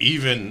make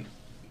even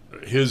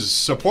his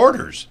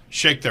supporters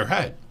shake their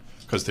head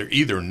because they're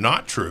either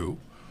not true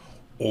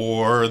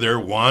or they're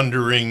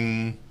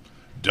wandering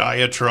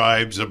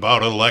diatribes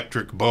about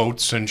electric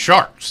boats and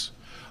sharks.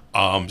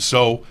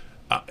 So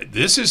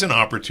this is an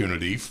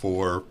opportunity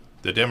for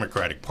the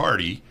Democratic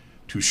Party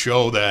to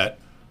show that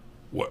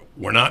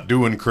we're not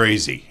doing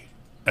crazy,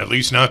 at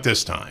least not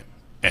this time.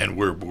 And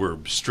we're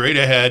straight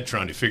ahead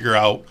trying to figure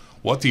out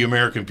what the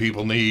American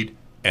people need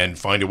and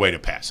find a way to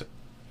pass it.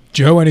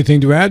 Joe,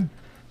 anything to add?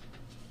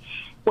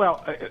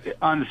 Well,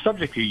 on the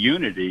subject of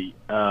unity,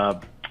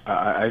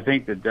 I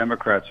think the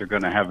Democrats are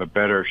going to have a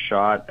better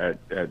shot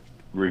at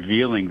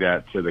revealing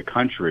that to the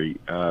country.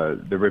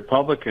 The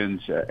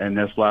Republicans in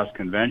this last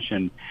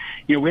convention,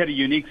 we had a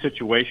unique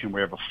situation.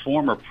 We have a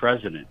former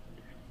president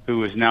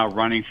who is now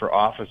running for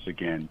office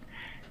again.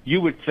 You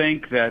would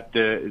think that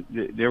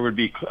there would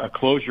be a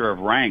closure of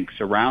ranks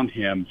around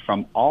him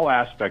from all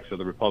aspects of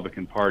the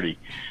Republican Party.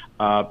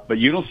 But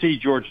you don't see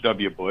George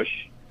W. Bush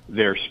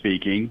there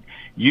speaking.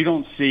 You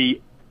don't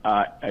see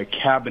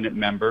cabinet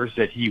members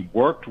that he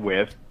worked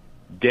with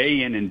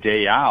day in and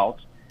day out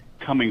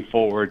coming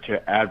forward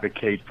to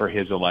advocate for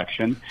his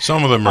election.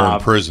 Some of them are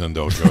in prison,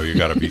 though, Joe. You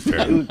got to be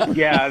fair.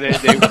 Yeah,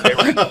 they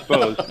were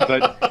indisposed.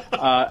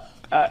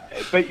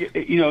 But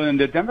in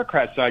the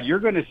Democrat side, you're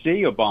going to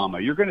see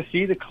Obama. You're going to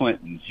see the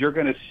Clintons. You're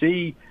going to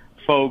see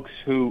folks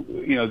who,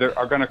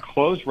 are going to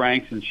close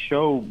ranks and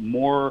show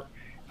more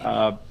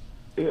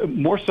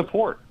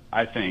support,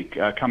 I think,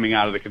 coming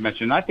out of the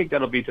convention. And I think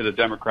that'll be to the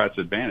Democrats'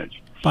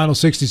 advantage. Final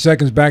 60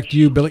 seconds back to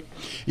you, Billy.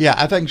 Yeah,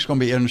 I think it's going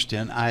to be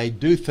interesting. I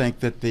do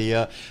think that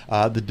the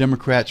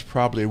Democrats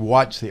probably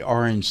watched the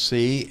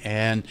RNC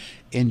and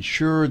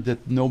ensured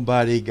that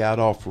nobody got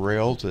off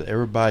rails, that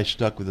everybody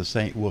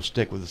will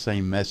stick with the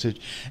same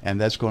message,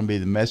 and that's going to be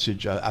the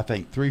message, I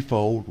think,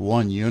 threefold.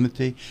 One,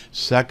 unity.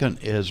 Second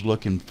is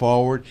looking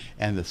forward,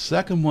 and the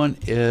second one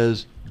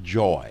is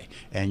joy.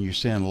 And you're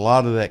seeing a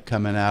lot of that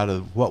coming out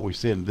of what we're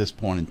seeing at this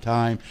point in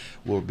time.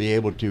 We'll be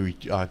able to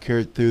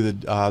carry it through the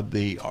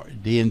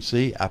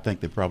DNC. I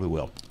think they probably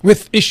will.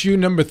 With issue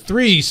number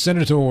 3,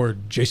 Senator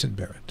Jason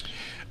Barrett.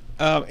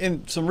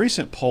 And some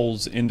recent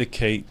polls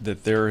indicate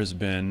that there has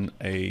been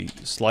a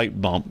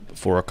slight bump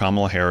for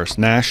Kamala Harris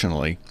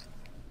nationally.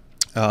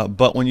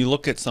 But when you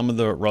look at some of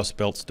the Rust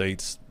Belt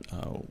states,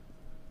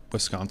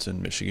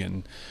 Wisconsin,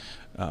 Michigan,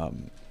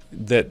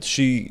 that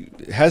she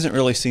hasn't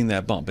really seen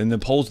that bump. And the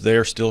polls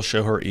there still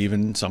show her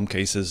even, in some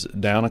cases,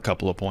 down a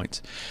couple of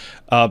points.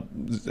 I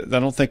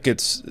don't think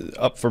it's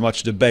up for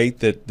much debate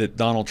that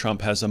Donald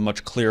Trump has a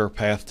much clearer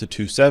path to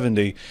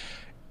 270.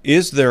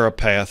 Is there a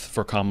path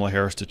for Kamala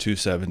Harris to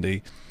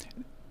 270?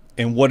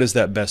 And what is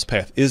that best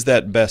path? Is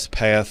that best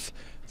path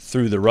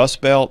through the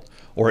Rust Belt,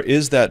 or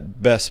is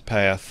that best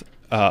path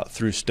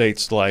through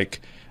states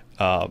like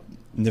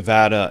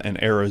Nevada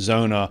and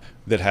Arizona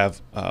that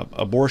have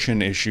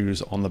abortion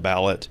issues on the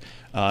ballot,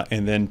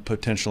 and then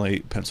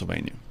potentially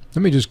Pennsylvania?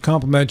 Let me just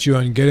compliment you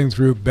on getting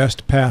through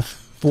best path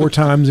 4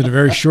 times in a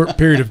very short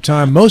period of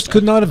time. Most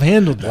could not have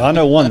handled that. Well, I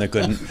know one that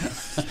couldn't.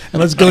 And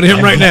let's go to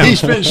him right now.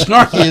 He's been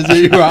snarky, is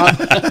he, Rob?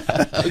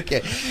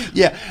 Okay.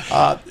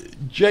 Yeah.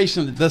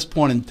 Jason, at this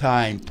point in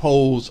time,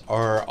 polls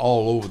are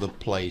all over the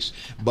place.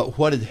 But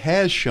what it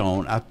has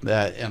shown,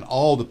 in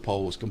all the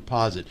polls,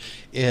 composite,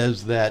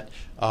 is that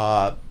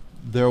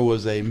there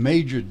was a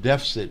major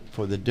deficit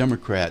for the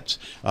Democrats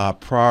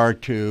prior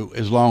to,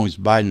 as long as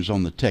Biden's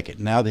on the ticket.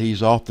 Now that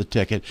he's off the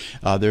ticket,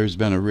 there's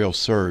been a real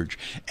surge,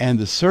 and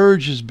the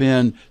surge is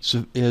beyond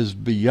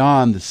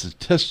the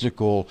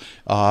statistical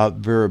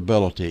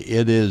variability.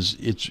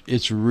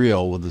 It's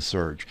real with the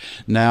surge.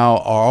 Now,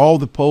 are all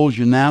the polls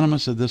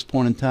unanimous at this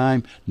point in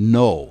time?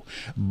 No,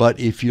 but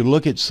if you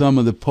look at some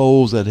of the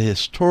polls that have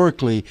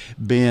historically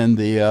been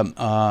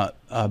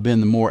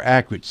the more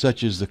accurate,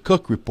 such as the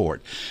Cook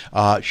report,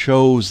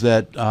 shows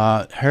that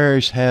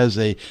Harris has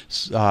a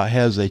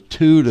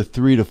 2 to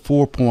 3 to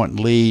 4 point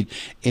lead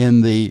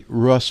in the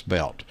Rust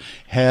Belt,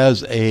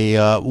 has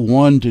a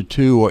 1 to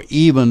 2 or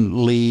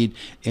even lead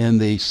in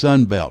the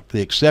Sun Belt.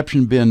 The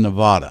exception being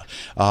Nevada,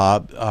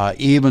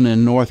 even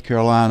in North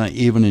Carolina,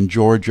 even in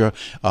Georgia,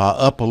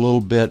 up a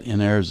little bit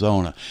in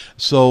Arizona.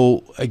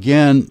 So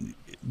again,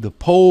 the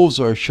polls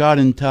are a shot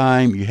in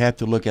time. You have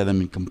to look at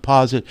them in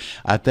composite.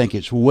 I think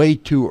it's way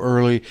too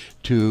early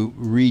to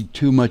read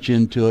too much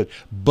into it.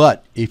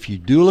 But if you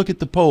do look at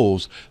the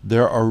polls,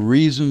 there are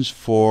reasons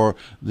for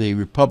the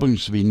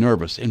Republicans to be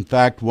nervous. In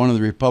fact, one of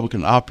the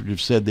Republican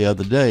operatives said the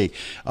other day,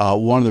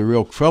 one of the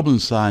real troubling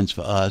signs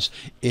for us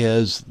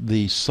is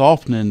the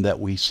softening that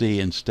we see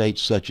in states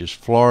such as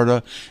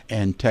Florida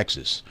and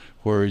Texas.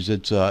 Whereas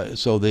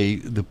so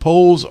the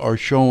polls are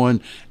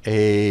showing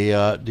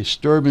a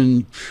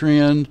disturbing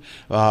trend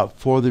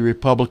for the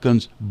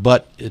Republicans,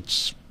 but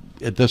it's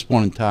at this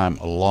point in time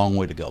a long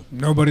way to go.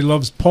 Nobody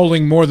loves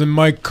polling more than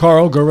Mike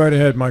Carl. Go right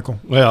ahead, Michael.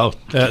 Well,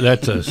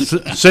 that's a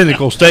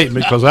cynical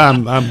statement, because I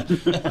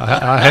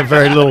have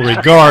very little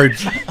regard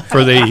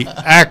for the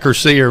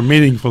accuracy or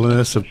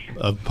meaningfulness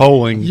of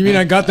polling. You mean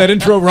I got that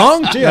intro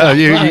wrong? Gee,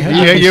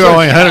 you're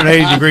only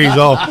 180 degrees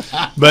off.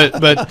 But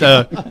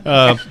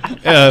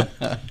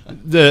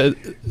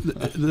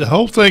the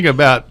whole thing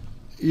about,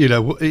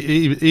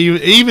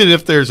 even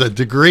if there's a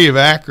degree of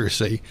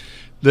accuracy,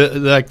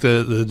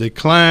 the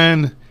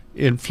decline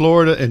in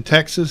Florida and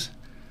Texas,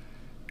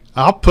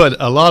 I'll put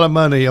a lot of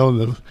money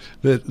on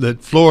that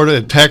Florida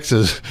and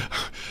Texas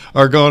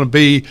are going to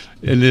be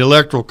in the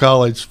Electoral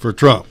College for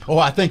Trump. Oh,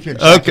 I think you're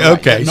exactly right.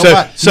 Okay.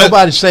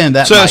 Nobody's saying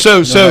that.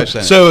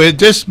 So it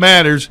just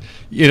matters,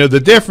 the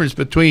difference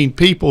between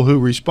people who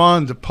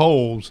respond to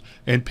polls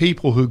and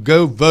people who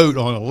go vote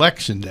on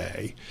election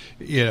day,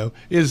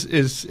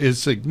 is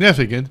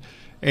significant,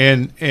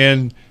 and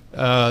I'm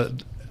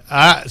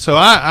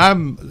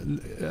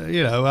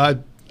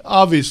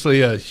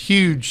obviously a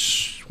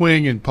huge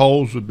swing in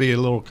polls would be a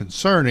little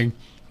concerning,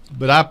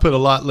 but I put a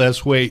lot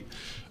less weight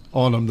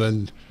on them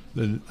than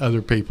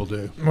other people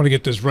do. I want to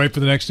get this right for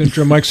the next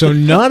intro, Mike. So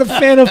not a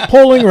fan of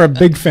polling or a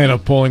big fan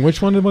of polling?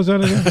 Which one was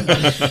that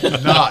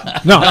again?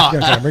 Not.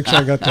 Okay, make sure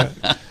I got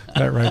that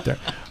right there.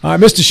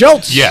 Mr.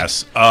 Schultz.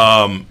 Yes.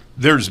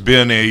 There's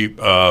been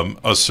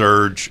a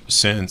surge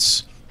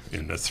since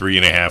in the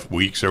 3.5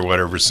 weeks or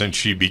whatever since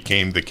she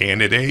became the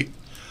candidate.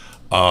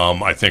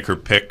 I think her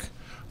pick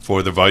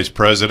for the vice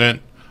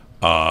president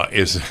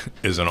is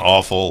an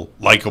awful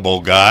likable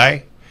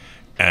guy.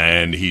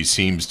 And he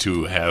seems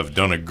to have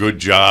done a good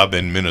job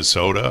in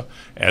Minnesota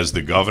as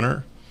the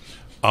governor.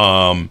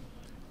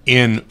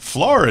 In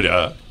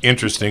Florida,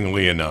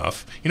 interestingly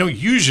enough,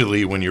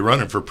 usually when you're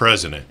running for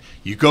president,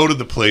 you go to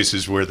the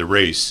places where the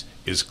race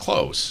is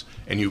close.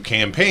 and you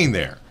campaign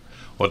there.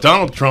 What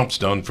Donald Trump's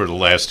done for the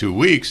last 2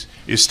 weeks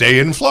is stay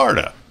in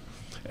Florida.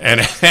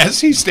 And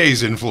as he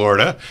stays in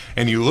Florida,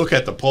 and you look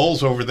at the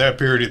polls over that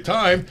period of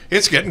time,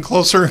 it's getting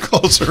closer and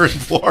closer in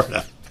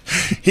Florida.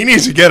 He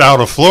needs to get out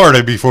of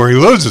Florida before he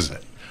loses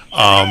it.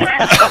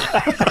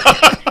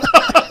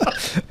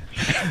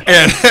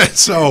 And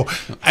so,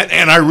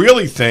 and I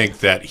really think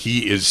that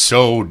he is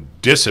so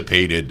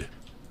dissipated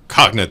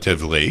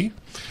cognitively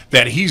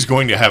that he's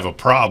going to have a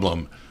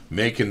problem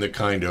making the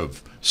kind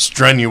of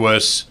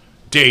strenuous,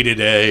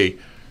 day-to-day,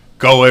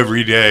 go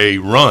every day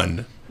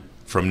run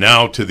from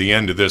now to the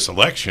end of this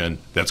election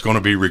that's going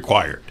to be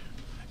required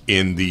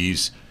in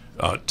these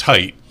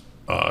tight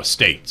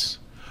states.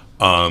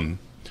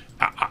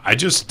 I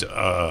just,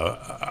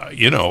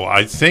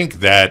 I think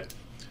that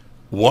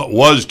what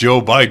was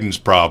Joe Biden's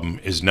problem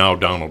is now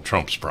Donald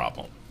Trump's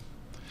problem.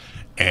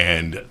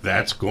 And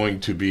that's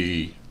going to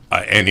be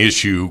an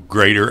issue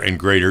greater and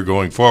greater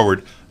going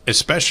forward,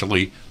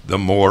 especially the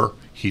more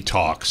he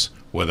talks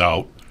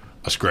without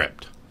a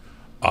script.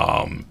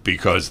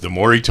 Because the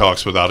more he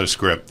talks without a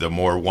script, the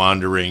more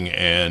wandering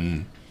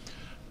and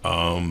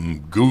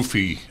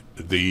goofy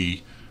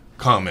the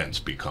comments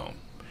become.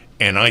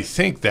 And I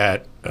think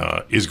that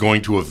is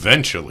going to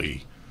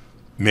eventually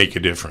make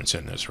a difference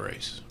in this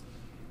race.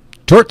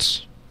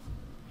 Torts.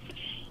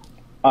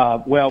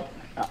 Well,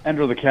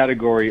 under the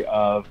category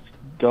of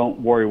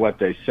don't worry what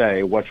they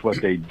say, watch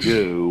what they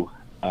do,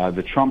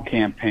 the Trump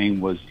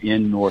campaign was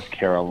in North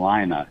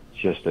Carolina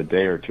just a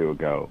day or two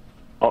ago.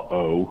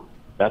 Uh-oh.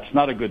 That's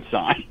not a good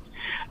sign.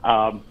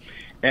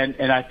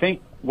 And I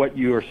think what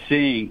you're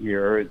seeing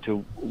here, to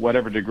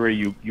whatever degree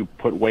you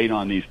put weight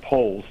on these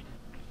polls,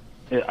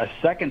 a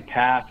second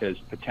path has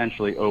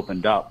potentially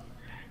opened up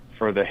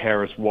for the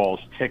Harris-Walz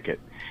ticket.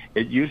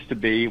 It used to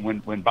be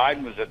when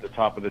Biden was at the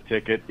top of the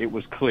ticket, it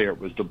was clear. It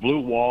was the blue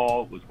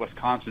wall, it was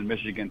Wisconsin,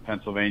 Michigan,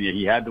 Pennsylvania.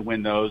 He had to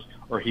win those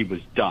or he was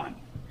done.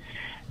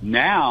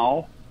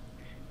 Now,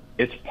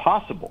 it's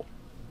possible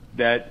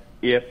that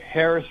if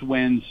Harris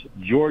wins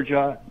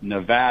Georgia,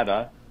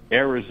 Nevada,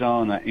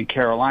 Arizona, and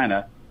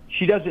Carolina,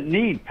 she doesn't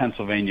need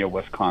Pennsylvania,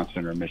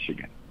 Wisconsin, or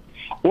Michigan.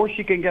 Or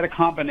she can get a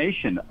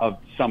combination of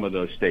some of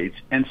those states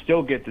and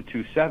still get to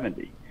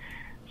 270.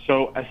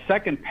 So a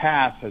second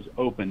path has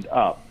opened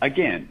up,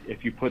 again,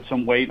 if you put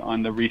some weight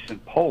on the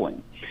recent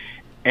polling.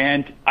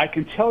 And I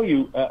can tell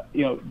you,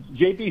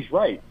 JB's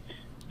right.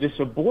 This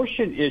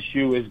abortion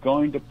issue is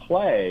going to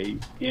play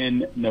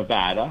in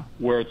Nevada,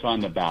 where it's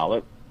on the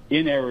ballot,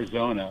 in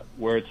Arizona,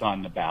 where it's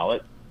on the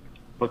ballot,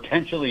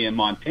 potentially in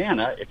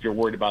Montana, if you're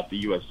worried about the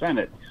U.S.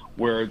 Senate,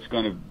 where it's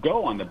going to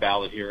go on the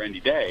ballot here any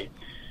day.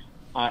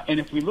 And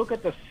if we look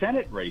at the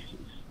Senate races,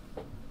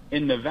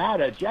 in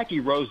Nevada,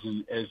 Jackie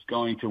Rosen is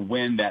going to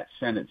win that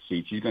Senate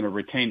seat. She's going to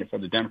retain it for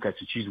the Democrats,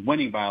 and she's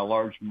winning by a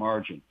large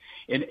margin.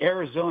 In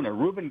Arizona,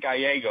 Ruben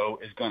Gallego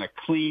is going to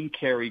clean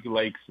Kerry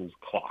Lakes'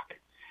 clock.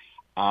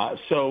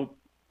 So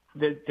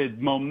the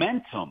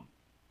momentum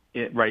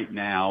right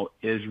now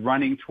is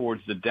running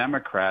towards the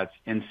Democrats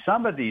in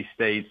some of these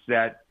states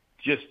that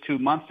just 2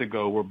 months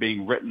ago were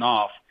being written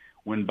off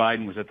when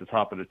Biden was at the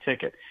top of the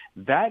ticket.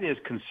 That is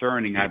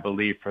concerning, I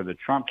believe, for the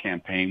Trump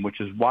campaign, which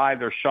is why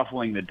they're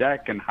shuffling the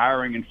deck and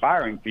hiring and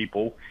firing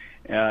people.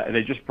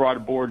 They just brought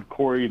aboard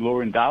Corey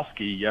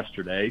Lewandowski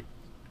yesterday,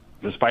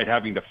 despite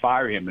having to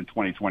fire him in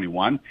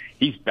 2021.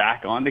 He's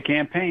back on the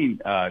campaign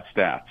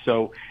staff.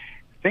 So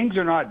things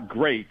are not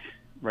great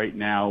right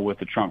now with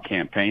the Trump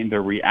campaign.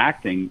 They're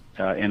reacting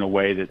in a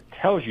way that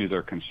tells you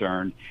they're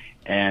concerned.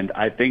 And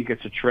I think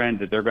it's a trend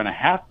that they're going to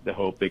have to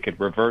hope they could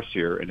reverse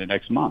here in the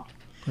next month.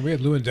 We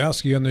had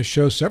Lewandowski on this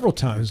show several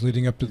times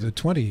leading up to the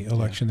 20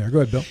 election there.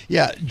 Go ahead, Bill.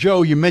 Yeah,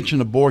 Joe, you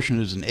mentioned abortion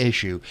as an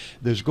issue.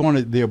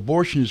 The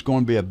abortion is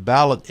going to be a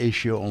ballot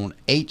issue on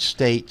 8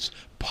 states,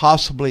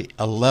 possibly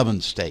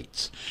 11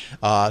 states.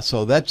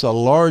 So that's a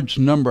large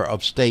number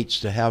of states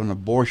to have an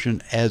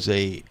abortion as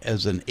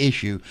an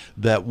issue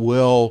that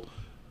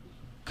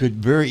could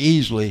very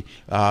easily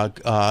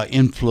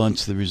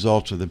influence the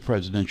results of the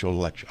presidential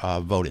election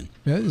voting.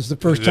 Yeah, this is the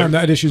first time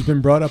that issue's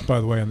been brought up,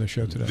 by the way, on the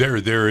show today.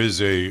 There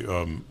is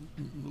a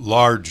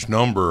large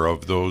number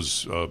of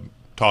those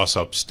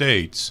toss-up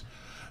states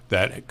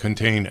that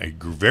contain a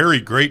very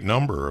great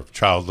number of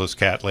childless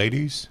cat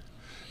ladies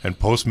and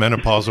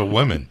postmenopausal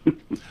women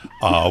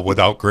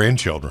without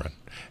grandchildren.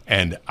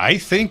 And I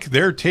think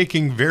they're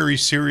taking very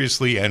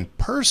seriously and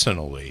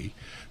personally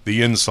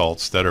the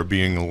insults that are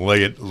being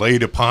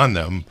laid upon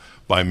them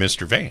by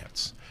Mr.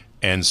 Vance.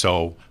 And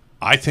so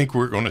I think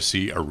we're going to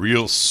see a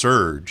real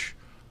surge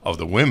of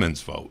the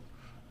women's vote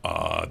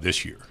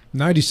this year.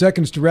 90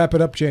 seconds to wrap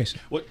it up,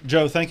 Jason. Well,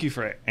 Joe, thank you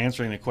for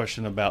answering the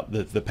question about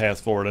the path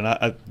forward.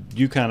 And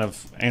you kind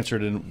of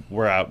answered in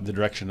the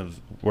direction of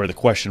where the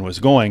question was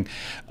going.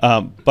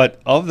 But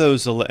of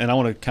those, and I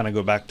want to kind of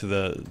go back to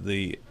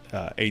the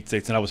 8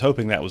 states, and I was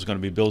hoping that was going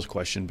to be Bill's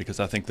question, because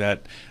I think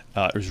that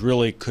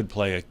really could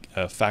play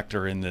a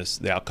factor in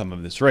the outcome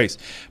of this race.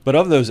 But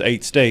of those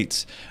 8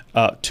 states,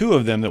 2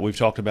 of them that we've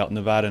talked about,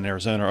 Nevada and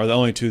Arizona, are the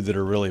only 2 that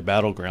are really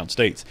battleground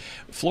states.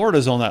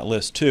 Florida's on that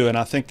list too, and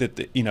I think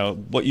that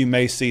what you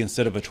may see,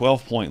 instead of a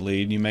 12-point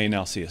lead, you may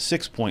now see a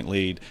 6-point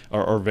lead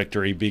or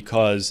victory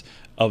because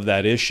of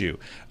that issue.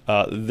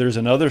 There's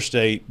another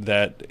state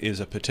that is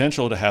a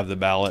potential to have the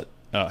ballot,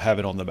 have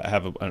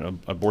an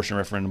abortion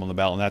referendum on the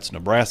ballot, and that's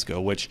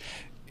Nebraska, which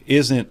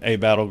isn't a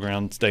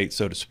battleground state,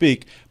 so to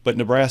speak, but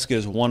Nebraska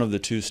is one of the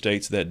 2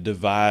 states that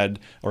divide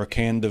or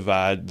can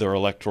divide their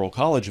electoral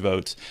college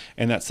votes,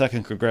 and that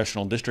 2nd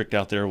congressional district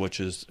out there, which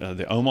is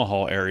the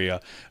Omaha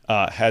area,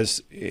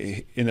 has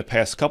in the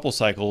past couple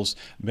cycles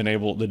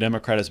the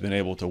Democrat has been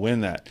able to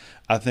win that.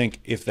 I think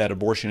if that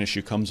abortion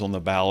issue comes on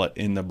the ballot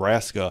in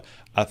Nebraska,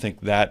 I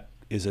think that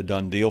is a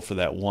done deal for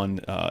that one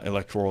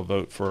electoral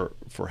vote for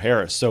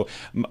Harris. So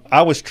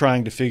I was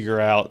trying to figure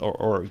out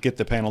or get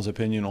the panel's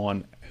opinion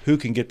on who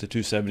can get to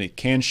 270.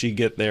 Can she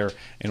get there?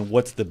 And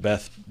what's the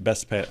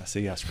best path?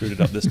 See, I screwed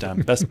it up this time.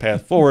 Best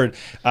path forward.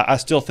 I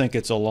still think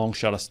it's a long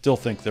shot. I still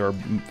think there are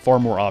far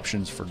more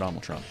options for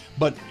Donald Trump.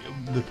 But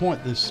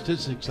the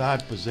statistics I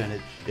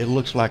presented, it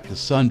looks like the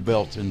Sun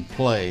Belt's in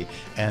play,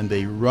 and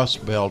the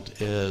Rust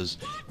Belt is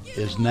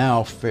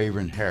now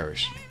favoring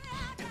Harris.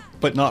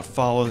 But not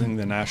following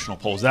the national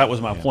polls. That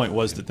was my point,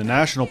 was that the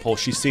national poll,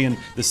 she's seeing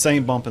the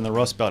same bump in the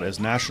Rust Belt as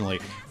nationally,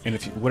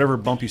 and whatever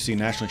bump you see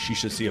nationally, she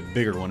should see a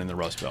bigger one in the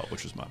Rust Belt,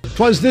 which was my point.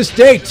 'Twas this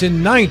date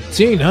in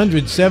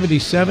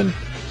 1977,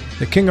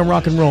 the king of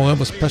rock and roll,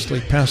 Elvis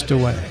Presley, passed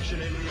away.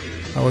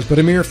 I was but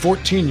a mere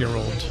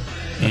 14-year-old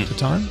at the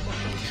time,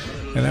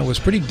 and that was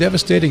pretty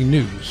devastating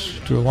news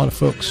to a lot of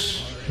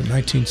folks in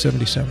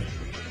 1977.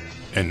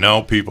 And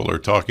now people are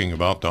talking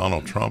about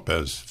Donald Trump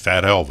as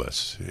Fat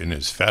Elvis in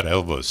his Fat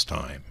Elvis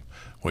time,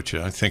 which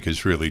I think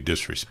is really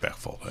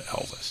disrespectful to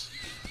Elvis.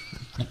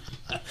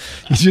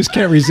 You just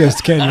can't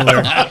resist, can you,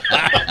 Larry?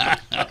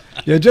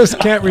 You just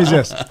can't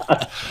resist.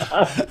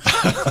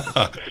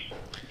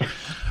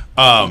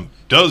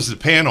 Does the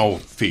panel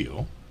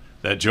feel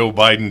that Joe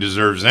Biden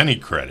deserves any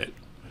credit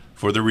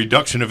for the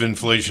reduction of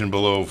inflation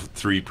below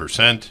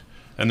 3%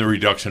 and the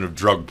reduction of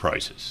drug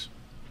prices?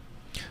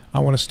 I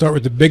want to start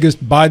with the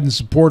biggest Biden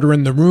supporter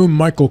in the room,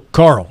 Michael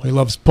Carl. He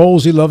loves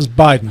polls. He loves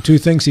Biden. 2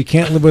 things he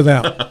can't live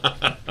without.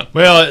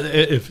 Well,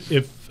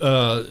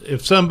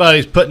 if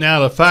somebody's putting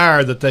out a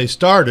fire that they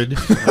started,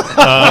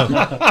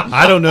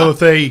 I don't know if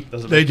they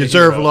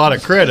deserve a lot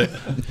of credit,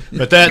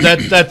 but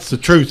that's the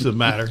truth of the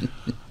matter.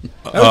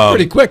 That was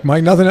pretty quick,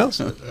 Mike. Nothing else?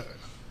 I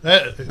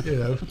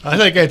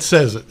think that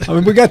says it. I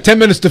mean, we got 10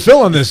 minutes to fill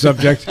on this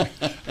subject.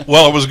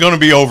 Well, it was going to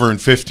be over in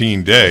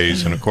 15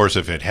 days, and of course,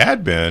 if it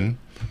had been,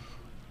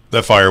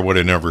 the fire would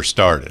have never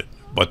started.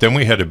 But then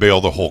we had to bail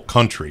the whole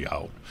country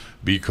out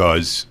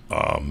because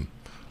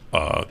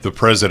the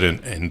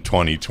president in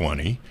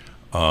 2020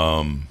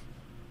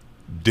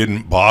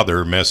 didn't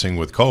bother messing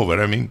with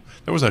COVID. I mean,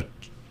 there was a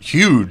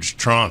huge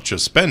tranche of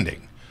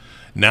spending.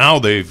 Now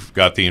they've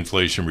got the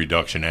Inflation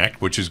Reduction Act,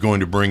 which is going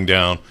to bring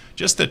down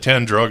just the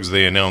 10 drugs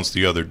they announced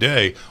the other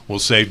day will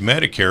save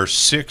Medicare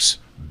 $6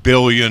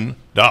 billion.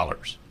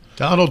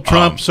 Donald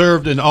Trump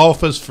served in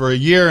office for a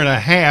year and a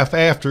half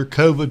after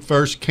COVID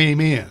first came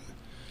in.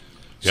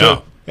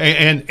 So,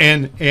 and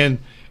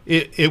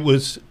it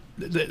was,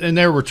 and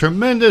there were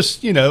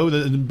tremendous,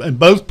 and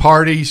both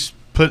parties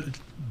put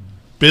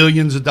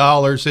billions of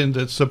dollars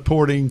into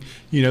supporting,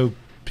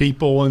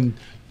 people and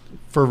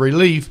for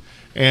relief,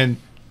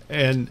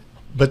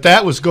 but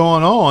that was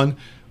going on.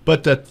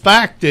 But the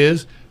fact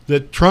is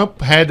that Trump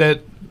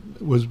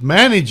was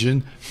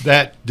managing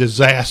that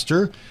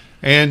disaster,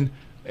 and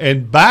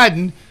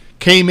Biden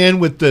came in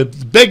with the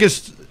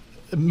biggest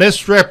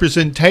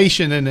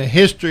misrepresentation in the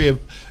history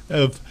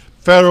of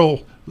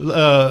federal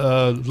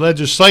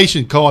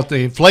legislation, called the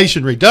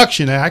Inflation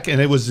Reduction Act,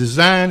 and it was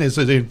designed as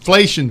an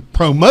Inflation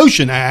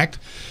Promotion Act,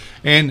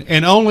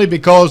 and only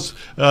because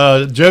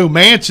Joe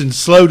Manchin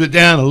slowed it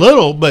down a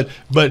little, but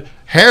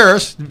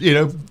Harris,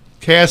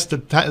 cast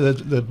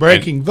the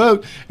breaking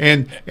vote,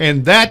 and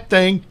that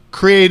thing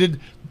created.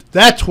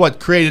 That's what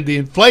created the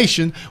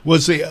inflation.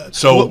 Was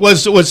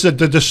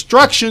the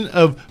destruction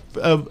of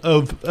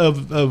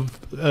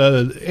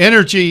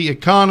energy,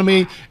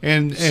 economy,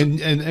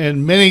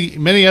 and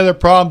many other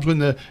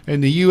problems in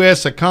the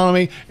U.S.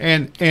 economy,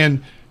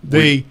 and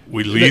we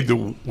lead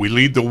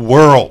the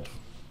world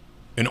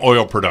in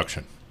oil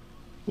production.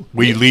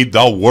 We lead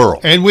the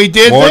world, and we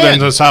did more than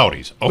the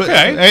Saudis.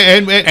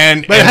 Okay,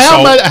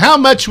 but how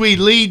much we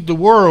lead the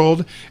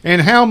world,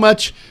 and how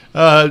much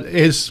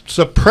is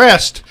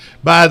suppressed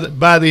by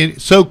the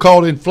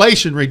so-called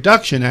Inflation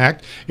Reduction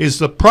Act is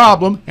the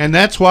problem, and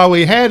that's why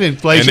we had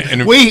inflation.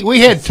 And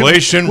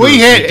inflation was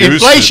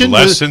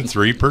less than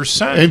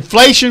 3%.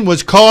 Inflation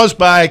was caused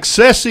by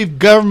excessive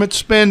government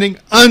spending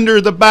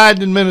under the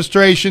Biden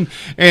administration,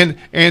 and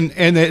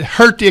it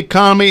hurt the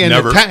economy, and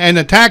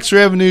the tax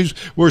revenues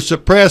were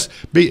suppressed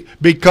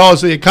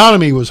because the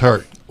economy was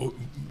hurt.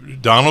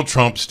 Donald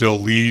Trump still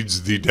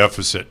leads the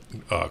deficit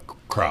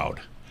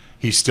crowd.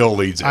 He still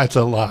leads it. That's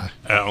a lie.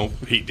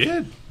 He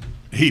did.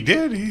 He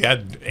did. He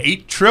had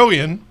 $8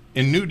 trillion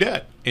in new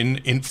debt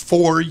in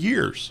 4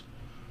 years.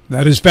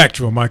 That is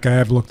factual, Mike. I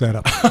have looked that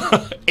up.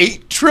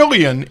 $8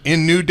 trillion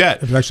in new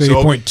debt. It's actually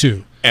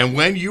 8.2. And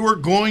when you are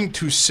going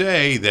to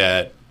say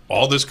that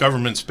all this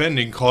government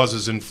spending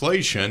causes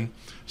inflation,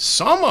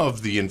 some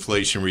of the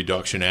Inflation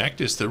Reduction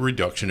Act is the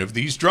reduction of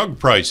these drug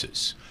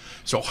prices.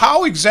 So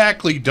how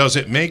exactly does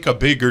it make a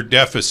bigger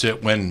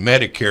deficit when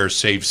Medicare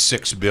saves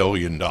 $6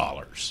 billion?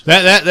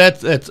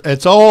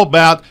 That's all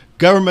about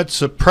government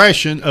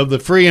suppression of the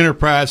free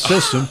enterprise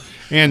system.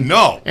 And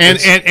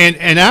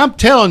I'm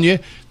telling you,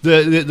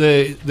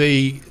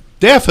 the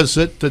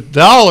deficit, the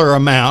dollar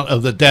amount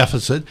of the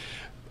deficit,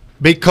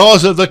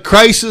 because of the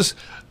crisis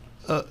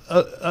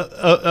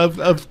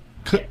of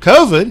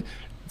COVID,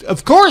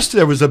 of course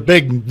there was a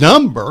big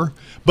number,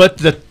 but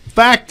the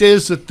fact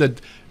is that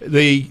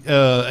the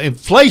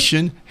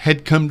inflation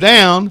had come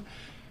down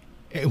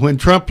when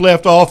Trump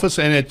left office,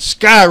 and it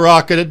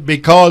skyrocketed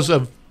because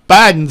of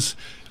Biden's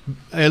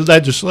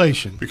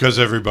legislation. Because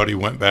everybody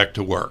went back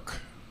to work,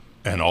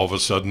 and all of a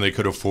sudden they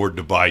could afford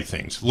to buy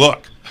things.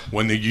 Look,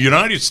 when the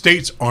United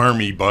States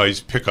Army buys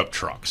pickup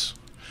trucks,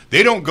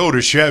 they don't go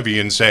to Chevy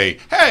and say,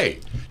 hey,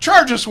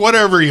 charge us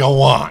whatever you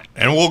want,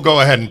 and we'll go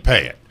ahead and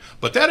pay it.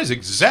 But that is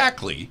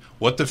exactly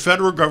what the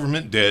federal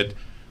government did,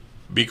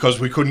 because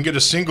we couldn't get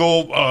a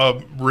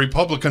single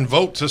Republican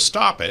vote to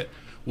stop it,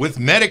 with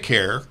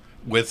Medicare,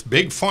 with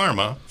Big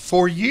Pharma,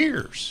 for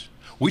years.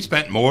 We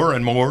spent more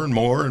and more and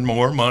more and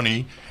more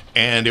money,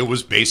 and it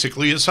was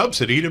basically a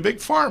subsidy to Big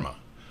Pharma,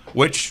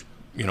 which,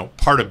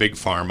 part of Big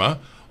Pharma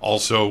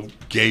also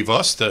gave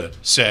us the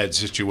sad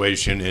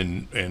situation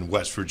in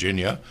West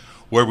Virginia,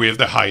 where we have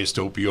the highest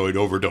opioid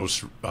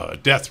overdose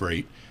death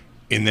rate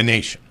in the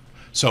nation.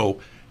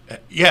 So,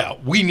 yeah,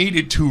 we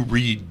needed to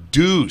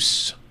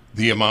reduce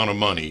the amount of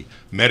money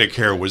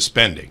Medicare was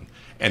spending,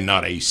 and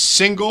not a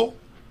single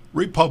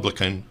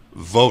Republican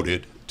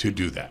voted to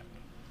do that.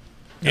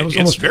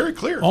 It's very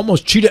clear.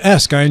 Almost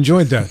Cheetah-esque. I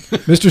enjoyed that.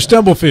 Mr.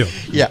 Stumblefield.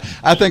 Yeah,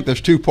 I think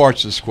there's two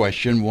parts to this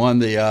question. One,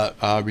 the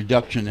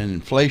reduction in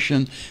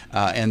inflation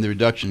and the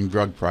reduction in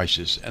drug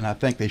prices. And I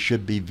think they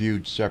should be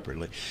viewed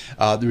separately.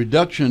 The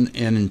reduction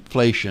in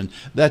inflation,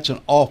 that's an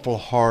awful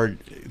hard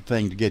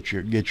thing to get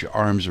your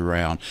arms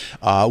around.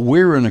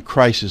 We're in a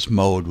crisis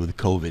mode with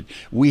COVID.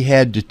 We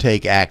had to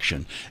take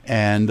action.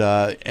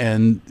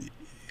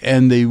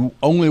 And the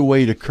only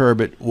way to curb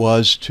it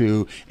was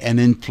to an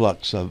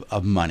influx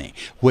of money,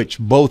 which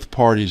both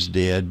parties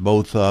did,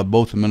 both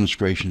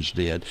administrations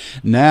did.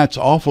 Now it's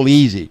awful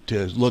easy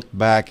to look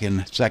back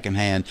in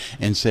secondhand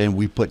and say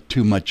we put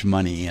too much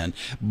money in.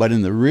 But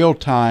in the real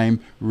time,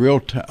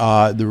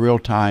 I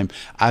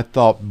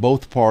thought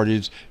both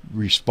parties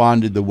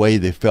responded the way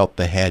they felt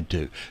they had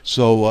to.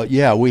 So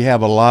yeah, we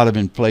have a lot of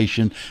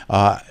inflation.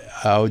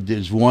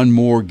 Is one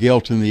more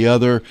guilt than the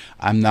other?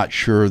 I'm not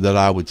sure that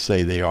I would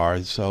say they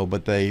are. So,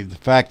 but the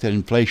fact that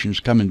inflation is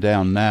coming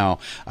down now,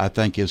 I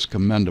think, is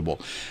commendable.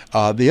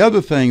 The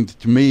other thing,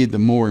 to me, the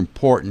more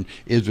important,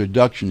 is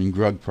reduction in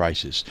drug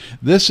prices.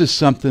 This is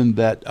something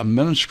that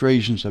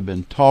administrations have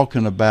been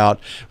talking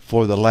about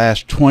for the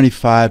last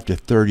 25 to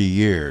 30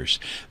 years.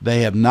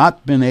 They have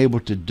not been able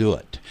to do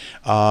it.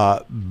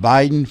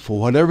 Biden, for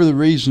whatever the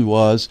reason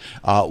was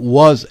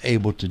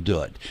able to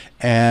do it.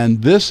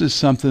 And this is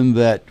something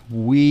that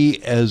we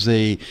as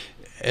a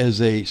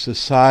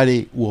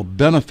society will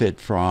benefit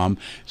from,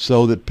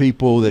 so that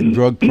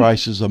drug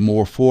prices are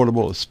more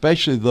affordable,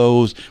 especially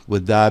those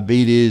with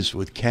diabetes,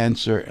 with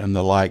cancer, and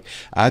the like.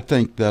 I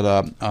think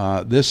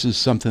that this is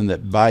something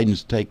that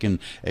Biden's taken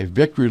a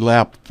victory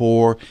lap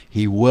for.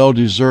 He well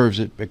deserves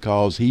it,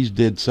 because he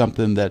did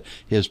something that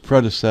his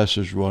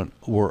predecessors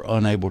were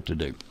unable to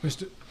do.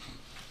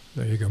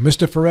 There you go.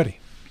 Mr. Ferretti.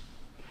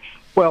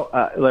 Well,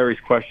 Larry's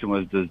question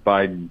was, does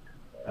Biden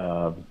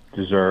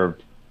deserve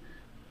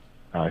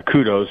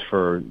kudos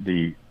for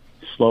the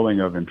slowing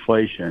of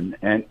inflation?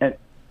 And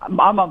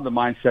I'm of the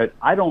mindset,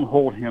 I don't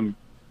hold him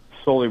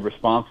solely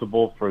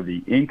responsible for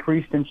the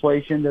increased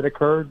inflation that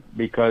occurred,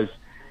 because,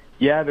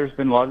 yeah, there's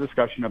been a lot of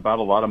discussion about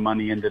a lot of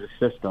money into the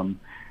system,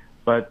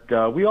 but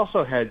we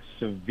also had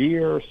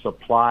severe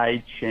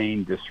supply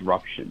chain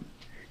disruption.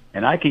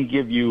 And I can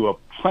give you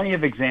plenty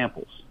of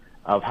examples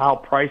of how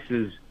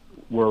prices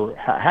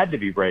had to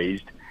be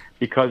raised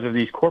because of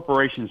these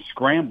corporations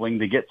scrambling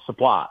to get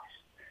supplies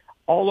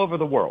all over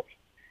the world.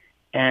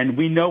 And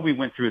we know we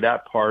went through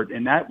that part,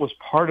 and that was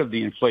part of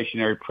the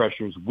inflationary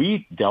pressures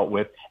we dealt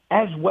with,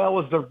 as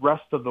well as the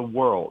rest of the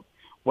world.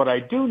 What I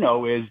do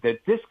know is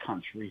that this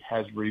country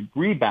has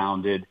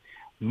rebounded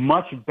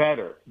much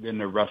better than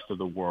the rest of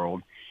the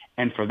world.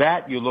 And for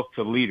that, you look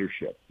to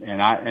leadership.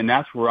 And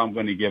that's where I'm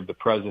going to give the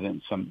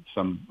president some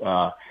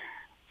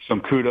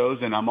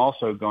kudos, and I'm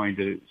also going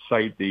to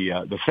cite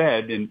the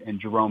Fed and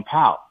Jerome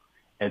Powell.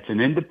 It's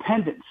an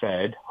independent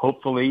Fed.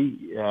 Hopefully,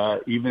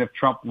 even if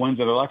Trump wins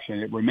an election,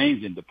 it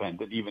remains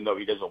independent, even though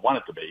he doesn't want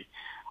it to be.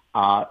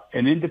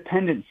 An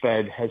independent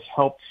Fed has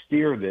helped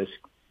steer this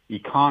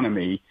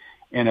economy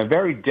in a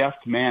very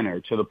deft manner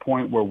to the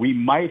point where we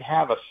might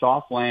have a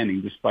soft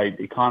landing, despite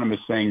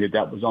economists saying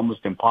that was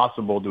almost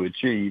impossible to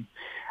achieve.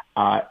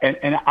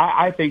 And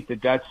I think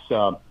that's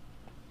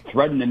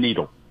threading the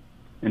needle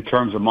in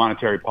terms of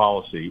monetary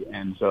policy.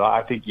 And so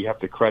I think you have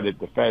to credit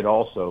the Fed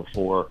also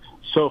for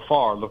so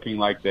far looking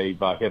like they've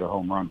hit a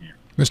home run here.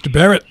 Mr.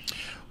 Barrett.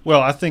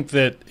 Well, I think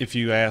that if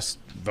you ask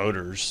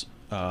voters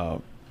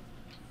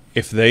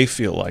if they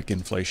feel like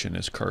inflation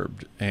is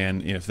curbed,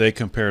 and if they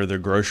compare their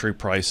grocery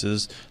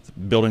prices,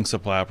 building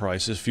supply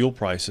prices, fuel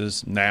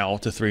prices now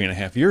to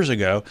 3.5 years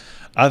ago,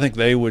 I think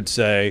they would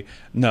say,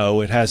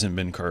 no, it hasn't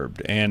been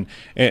curbed. And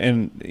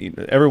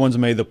everyone's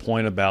made the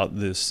point about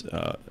this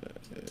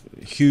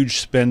huge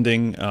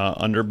spending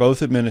under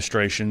both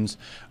administrations,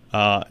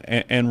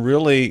 and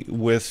really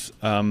with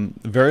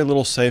very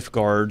little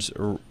safeguards,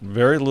 or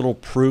very little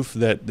proof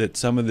that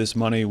some of this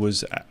money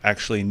was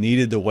actually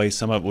needed the way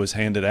some of it was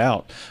handed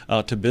out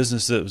to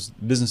businesses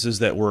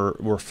that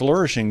were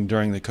flourishing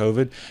during the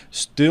COVID,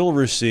 still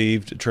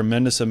received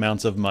tremendous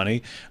amounts of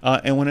money.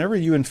 And whenever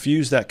you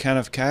infuse that kind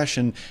of cash,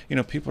 and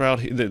people are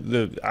out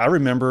here, I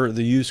remember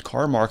the used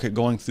car market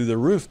going through the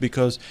roof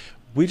because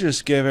we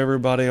just gave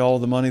everybody all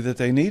the money that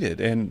they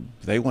needed, and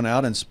they went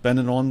out and spent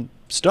it on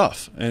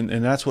stuff. And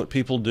that's what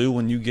people do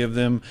when you give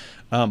them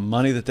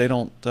money that they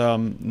don't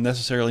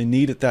necessarily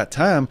need at that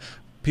time.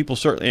 People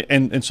certainly,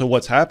 and so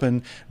what's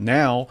happened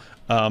now,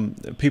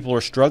 people are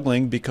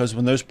struggling because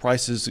when those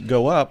prices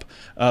go up,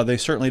 they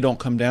certainly don't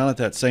come down at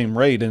that same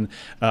rate. And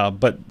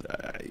but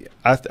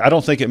I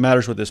don't think it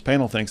matters what this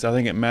panel thinks. I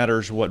think it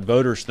matters what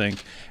voters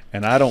think,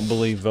 and I don't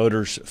believe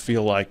voters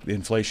feel like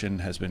inflation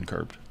has been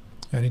curbed.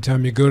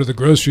 Anytime you go to the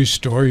grocery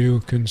store,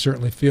 you can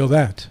certainly feel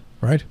that,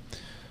 right?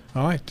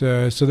 All right.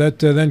 So that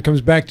then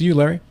comes back to you,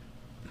 Larry.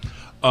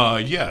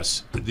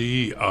 Yes. I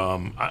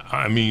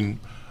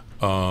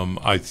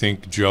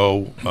think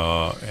Joe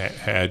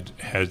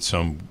had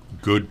some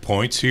good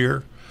points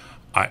here.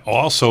 I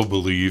also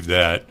believe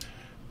that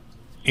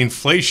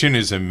inflation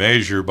is a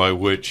measure by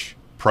which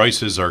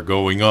prices are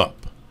going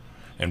up,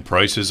 and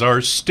prices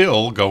are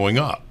still going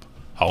up.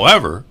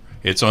 However,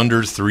 it's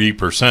under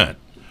 3%.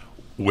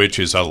 Which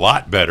is a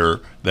lot better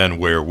than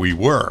where we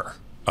were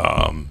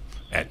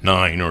at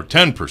 9 or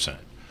 10%.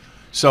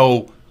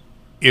 So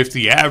if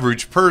the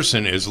average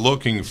person is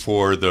looking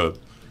for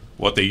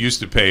what they used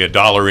to pay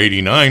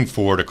 $1.89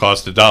 for to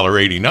cost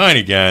 $1.89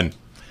 again,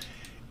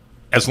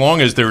 as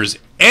long as there is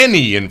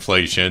any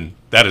inflation,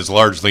 that is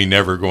largely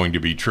never going to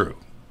be true.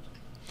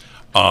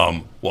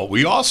 What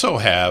we also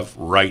have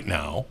right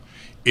now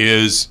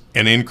is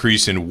an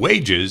increase in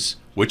wages,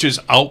 which is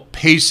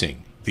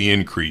outpacing the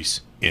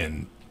increase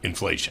in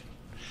inflation.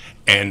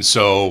 And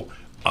so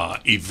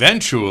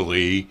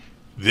eventually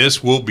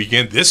this will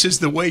begin. This is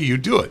the way you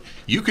do it.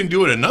 You can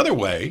do it another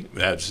way.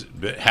 That's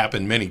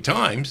happened many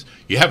times.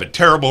 You have a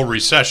terrible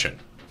recession.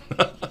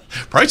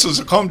 Prices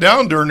will come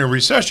down during a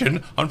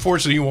recession.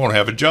 Unfortunately, you won't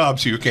have a job,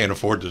 so you can't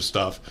afford this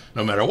stuff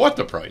no matter what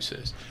the price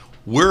is.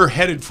 We're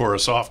headed for a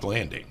soft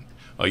landing.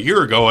 A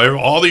year ago,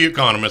 all the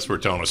economists were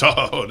telling us,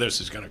 oh, this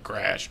is going to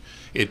crash.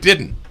 It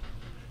didn't.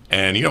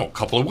 And, a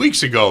couple of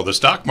weeks ago, the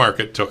stock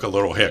market took a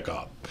little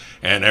hiccup.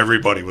 And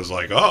everybody was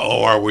like,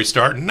 oh, are we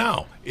starting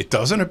now? It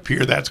doesn't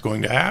appear that's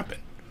going to happen.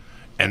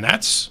 And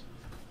that's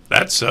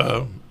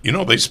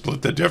they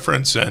split the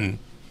difference and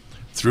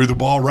threw the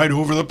ball right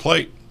over the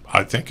plate.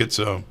 I think it's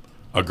a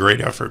great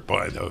effort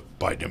by the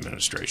Biden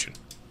administration.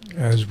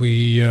 As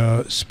we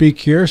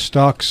speak here,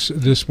 stocks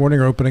this morning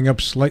are opening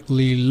up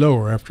slightly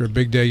lower after a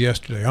big day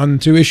yesterday. On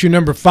to issue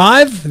number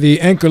 5, the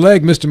anchor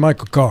leg, Mr.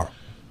 Michael Carr.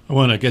 I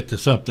want to get to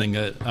something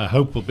that I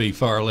hope will be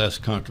far less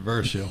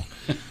controversial.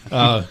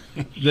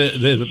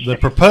 The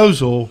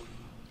proposal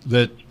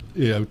that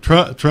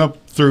Trump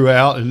threw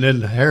out, and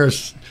then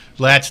Harris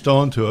latched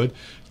onto it,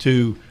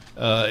 to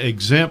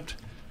exempt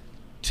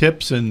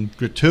tips and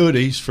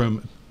gratuities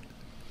from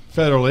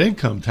federal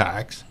income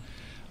tax,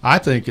 I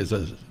think is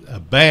a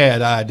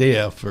bad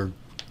idea for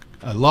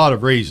a lot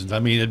of reasons. I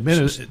mean,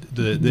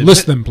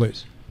 list them,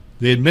 please.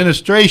 The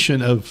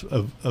administration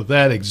of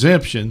that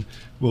exemption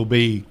will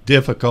be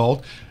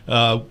difficult.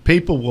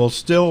 People will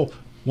still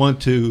want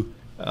to,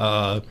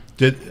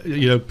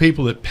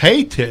 people that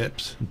pay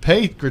tips and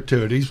pay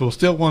gratuities will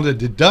still want to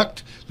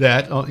deduct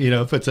that,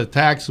 if it's a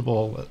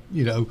taxable,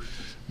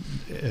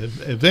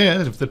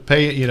 event. If the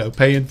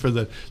paying for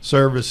the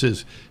service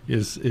is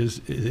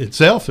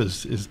itself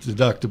is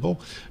deductible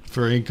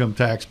for income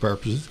tax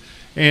purposes,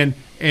 and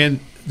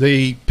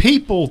the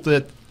people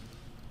that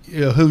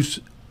who's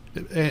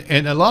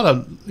and a lot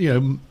of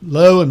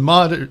low and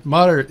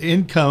moderate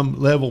income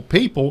level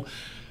people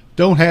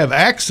don't have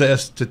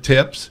access to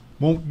tips,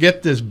 won't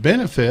get this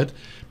benefit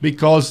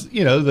because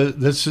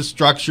this is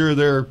structure of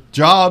their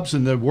jobs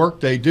and the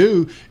work they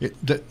do.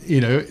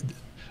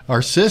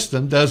 Our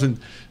system doesn't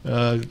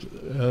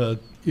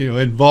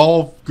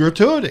involve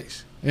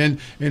gratuities, and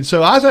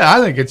so I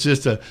think it's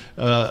just a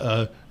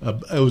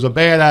it was a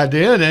bad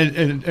idea,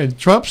 and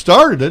Trump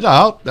started it.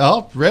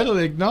 I'll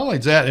readily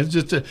acknowledge that.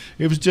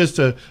 It was just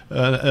an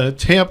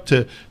attempt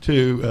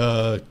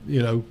to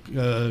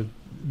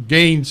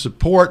gain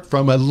support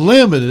from a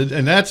limited,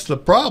 and that's the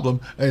problem,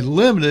 a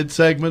limited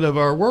segment of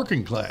our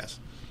working class.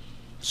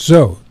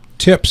 So,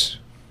 tips,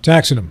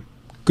 taxing them.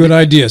 Good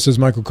idea, says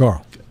Michael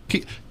Carl.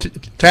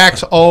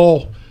 Tax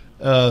all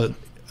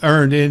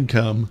earned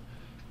income,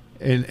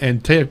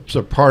 and tips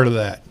are part of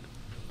that.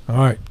 All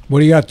right.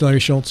 What do you got, Larry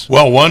Schultz?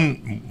 Well,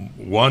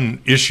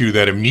 one issue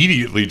that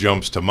immediately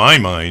jumps to my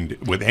mind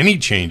with any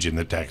change in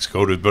the tax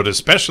code, but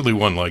especially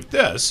one like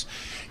this,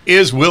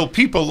 is will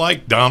people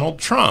like Donald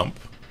Trump,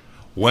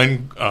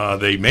 when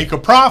they make a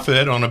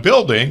profit on a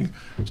building,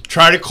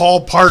 try to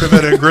call part of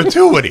it a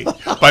gratuity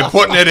by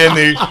putting it in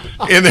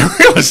the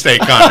real estate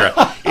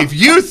contract? If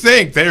you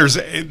think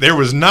there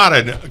was not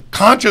a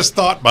conscious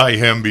thought by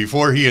him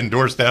before he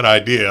endorsed that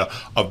idea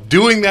of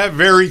doing that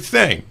very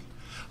thing,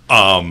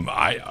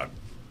 I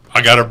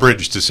got a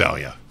bridge to sell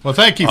you. Well,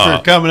 thank you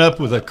for coming up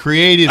with a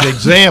creative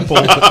example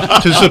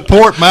to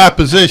support my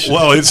position.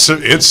 Well,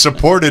 it's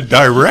supported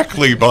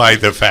directly by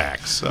the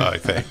facts, I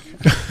think.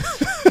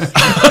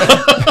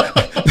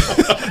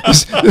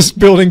 This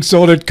building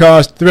sold at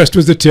cost. The rest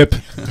was a tip.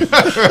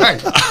 Right.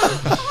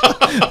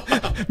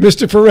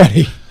 Mr.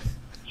 Ferretti.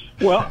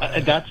 Well,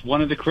 that's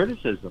one of the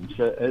criticisms,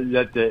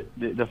 that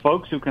the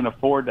folks who can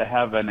afford to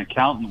have an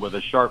accountant with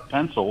a sharp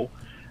pencil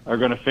are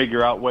going to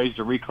figure out ways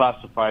to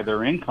reclassify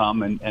their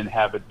income and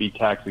have it be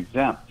tax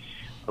exempt.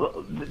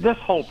 This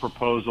whole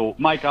proposal,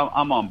 Mike,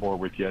 I'm on board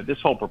with you. This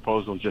whole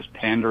proposal is just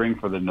pandering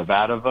for the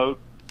Nevada vote,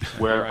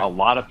 where a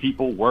lot of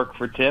people work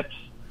for tips.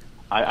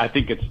 I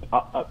think it's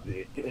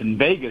in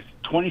Vegas,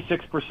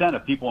 26%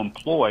 of people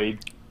employed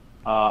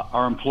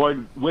are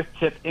employed with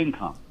tip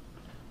income.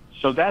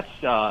 So that's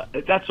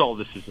all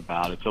this is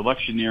about. It's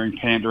electioneering,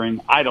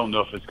 pandering. I don't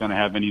know if it's going to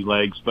have any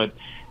legs, but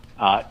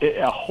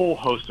a whole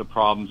host of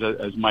problems,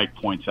 as Mike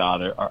points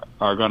out,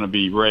 are going to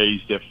be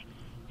raised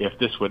if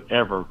this would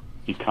ever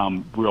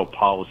become real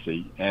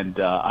policy. And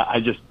I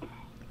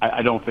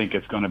don't think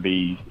it's going to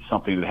be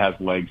something that has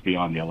legs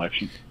beyond the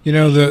election. You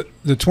know, the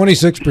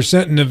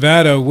 26% in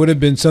Nevada would have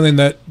been something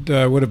that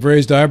would have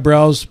raised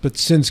eyebrows, but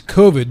since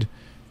COVID,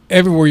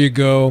 everywhere you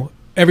go,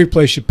 every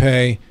place you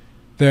pay,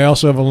 they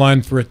also have a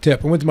line for a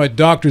tip. I went to my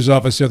doctor's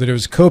office the other day. There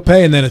was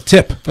copay and then a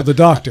tip for the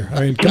doctor.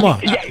 I mean, come on.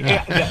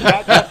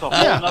 That's a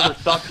whole other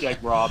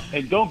subject, Rob.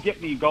 And don't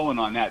get me going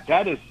on that.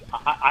 That is,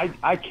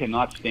 I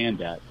cannot stand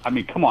that. I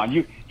mean, come on.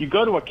 You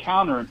go to a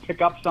counter and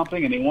pick up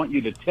something and they want you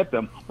to tip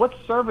them. What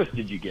service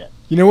did you get?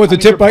 You know what the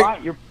tip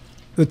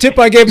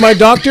I gave my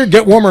doctor?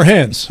 Get warmer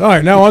hands. All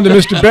right, now on to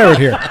Mr. Barrett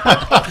here.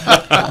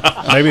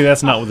 Maybe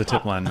that's not what the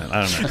tip line meant.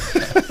 I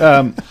don't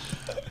know.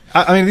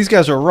 I mean, these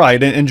guys are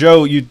right. And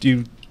Joe,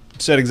 you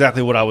said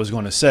exactly what I was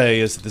going to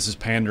say, is that this is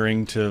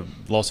pandering to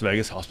Las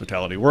Vegas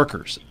hospitality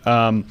workers.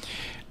 And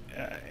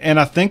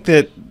I think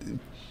that,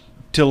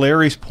 to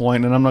Larry's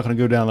point, and I'm not going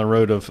to go down the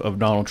road of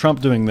Donald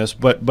Trump doing this,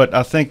 but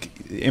I think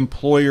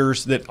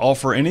employers that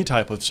offer any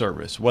type of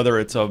service, whether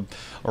it's a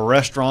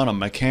restaurant, a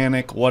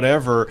mechanic,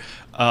 whatever,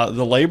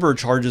 the labor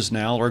charges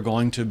now are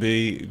going to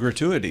be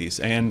gratuities.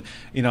 And,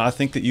 you know, I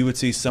think that you would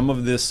see some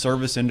of this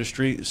service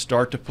industry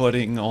start to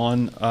putting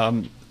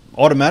on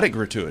automatic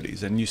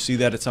gratuities, and you see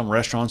that at some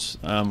restaurants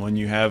when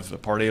you have a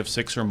party of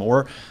 6 or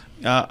more.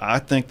 I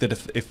think that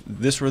if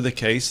this were the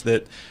case,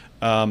 that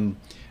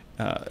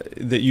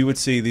that you would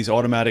see these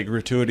automatic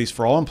gratuities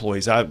for all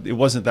employees. It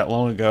wasn't that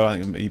long ago,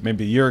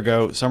 maybe a year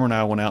ago, Summer and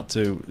I went out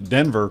to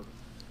Denver,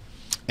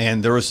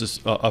 and there was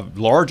a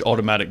large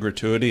automatic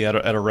gratuity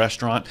at a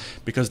restaurant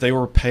because they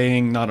were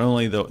paying not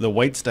only the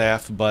wait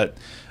staff, but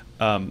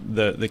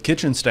the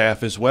kitchen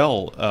staff as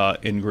well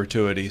in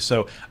gratuity.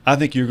 So I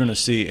think you're going to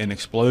see an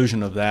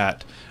explosion of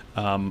that.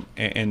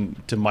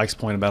 And to Mike's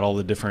point about all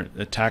the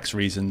different tax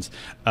reasons,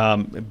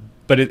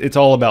 but it's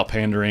all about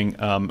pandering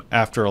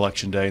after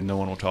Election Day. No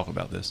one will talk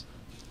about this.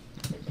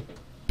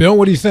 Bill,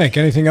 what do you think?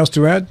 Anything else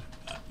to add?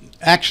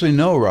 Actually,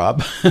 no,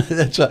 Rob.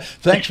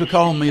 Thanks for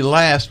calling me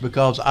last,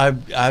 because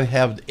I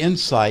have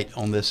insight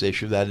on this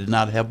issue that I did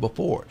not have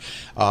before.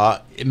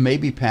 It may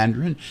be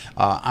pandering.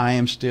 I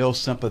am still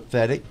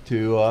sympathetic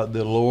to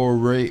the lower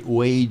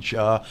wage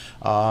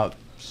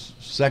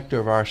sector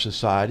of our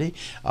society,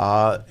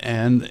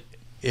 and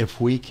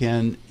if we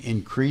can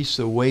increase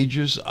the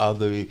wages of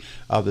the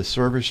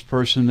service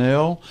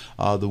personnel,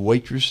 the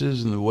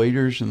waitresses and the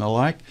waiters and the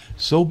like,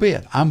 so be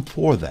it. I'm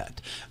for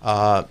that.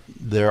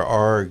 There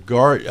are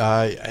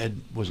I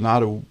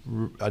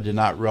did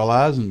not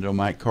realize until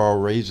Mike Carl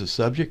raised the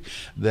subject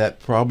that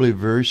probably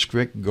very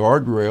strict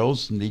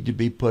guardrails need to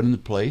be put into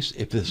place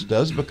if this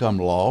does become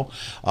law,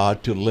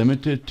 to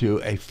limit it to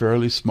a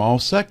fairly small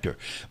sector.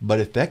 But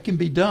if that can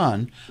be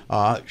done,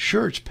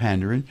 sure, it's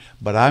pandering,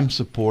 but I'm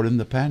supporting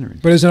the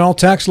pandering. But isn't all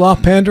tax law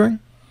pandering?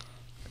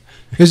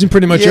 Isn't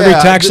pretty much every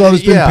tax law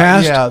that's been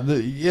passed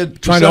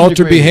trying to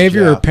alter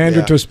behavior or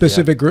pander to a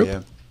specific group?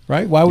 Yeah.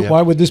 Right?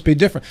 Why would this be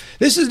different?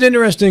 This is an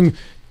interesting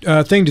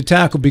thing to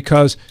tackle,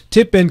 because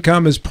tip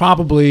income is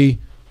probably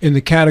in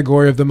the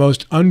category of the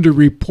most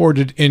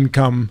underreported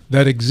income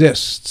that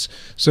exists.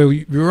 So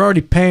you're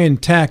already paying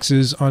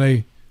taxes on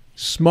a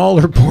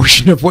smaller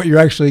portion of what you're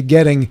actually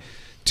getting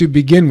to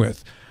begin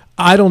with.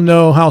 I don't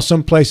know how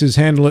some places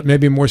handle it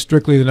maybe more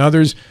strictly than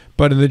others,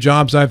 but in the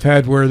jobs I've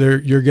had where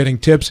you're getting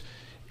tips,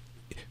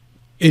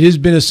 it has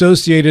been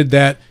associated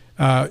that,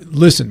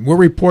 listen, we're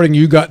reporting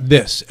you got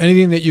this.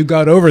 Anything that you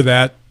got over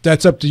that,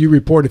 that's up to you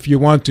report if you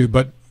want to,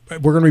 but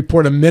we're going to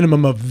report a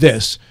minimum of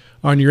this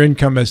on your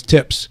income as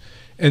tips.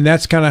 And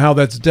that's kind of how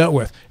that's dealt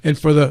with. And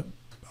for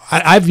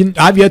I've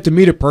yet to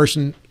meet a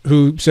person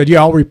who said, yeah,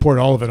 I'll report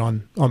all of it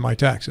on my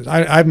taxes.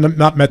 I've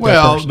not met that person.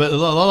 Well, but a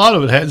lot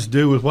of it has to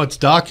do with what's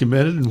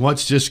documented and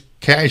what's just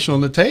cash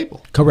on the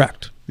table.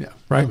 Correct. Yeah.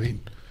 Right. I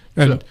mean,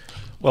 And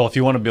Well, if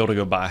you want to be able to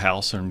go buy a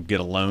house and get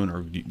a loan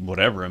or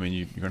whatever, I mean,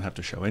 you're going to have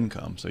to show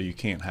income, so you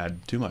can't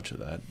hide too much of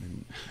that.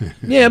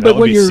 yeah, That but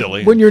would when be you're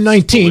silly. when you're It's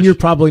 19, foolish. you're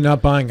probably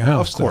not buying a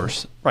house. Of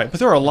course, right? But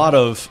there are a lot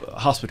of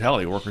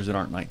hospitality workers that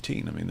aren't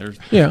 19. I mean, there's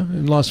Yeah,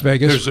 in Las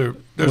Vegas.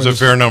 There's a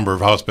fair number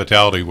of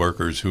hospitality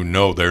workers who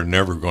know they're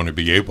never going to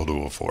be able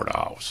to afford a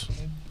house.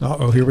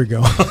 Oh, here we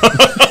go.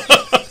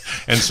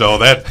 And so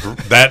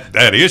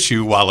that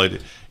issue, while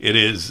it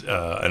is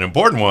an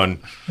important one,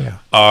 Yeah.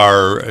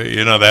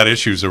 that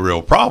issue is a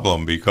real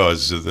problem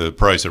because the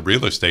price of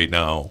real estate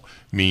now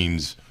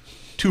means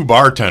two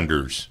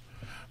bartenders.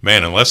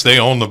 Man, unless they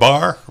own the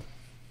bar,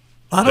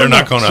 I don't they're know.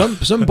 not going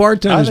to. Some I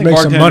bartenders think make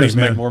some money, bartenders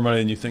man. make more money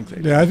than you think they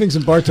do. Yeah, I think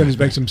some bartenders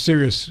make some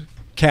serious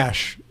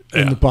cash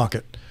in Yeah. the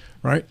pocket,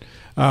 right?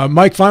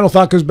 Mike, final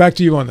thought goes back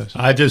to you on this.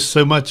 I just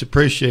so much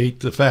appreciate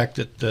the fact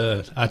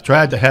that I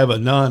tried to have a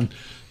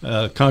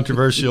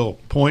non-controversial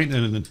point,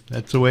 and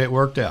that's the way it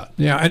worked out.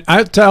 Yeah, and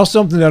I tell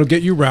something that'll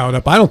get you riled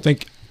up. I don't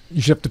think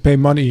you should have to pay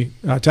money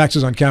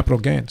taxes on capital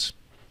gains.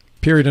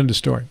 Period. End of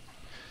story.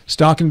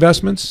 Stock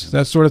investments,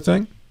 that sort of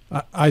thing.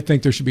 I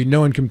think there should be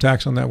no income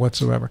tax on that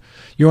whatsoever.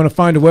 You want to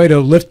find a way to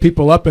lift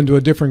people up into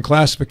a different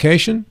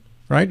classification,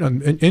 right? On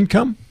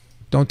income,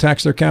 don't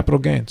tax their capital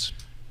gains.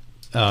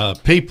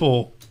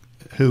 People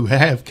who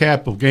have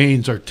capital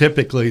gains are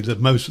typically the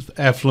most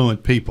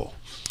affluent people.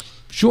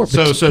 Sure.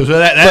 So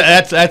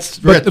that's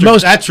but the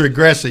most- that's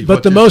regressive. But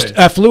what the you're most saying.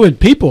 affluent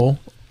people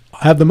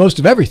have the most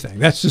of everything.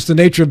 That's just the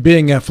nature of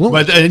being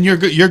affluent. And you're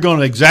going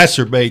to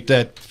exacerbate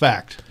that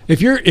fact. If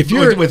you're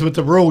with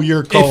the rule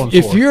you're calling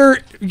if for. you're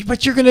going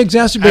to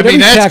exacerbate I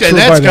mean, every tax rule by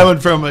that's that. coming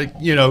from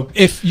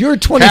If you're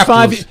 25,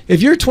 capitalist.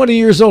 if you're 20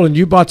 years old and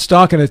you bought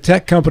stock in a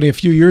tech company a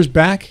few years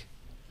back,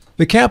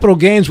 the capital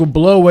gains will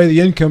blow away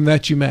the income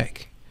that you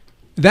make.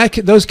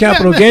 Those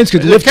capital gains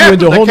could lift you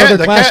into a whole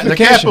other classification. The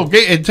capital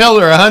gain, until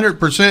they're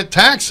 100%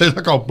 tax, they're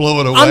not going to blow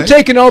it away. I'm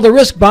taking all the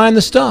risk buying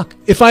the stock.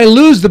 If I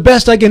lose, the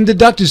best I can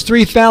deduct is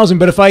 $3,000.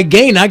 But if I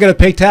gain, I got to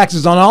pay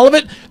taxes on all of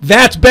it.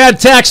 That's bad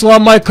tax law,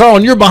 Mike Call,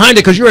 and you're behind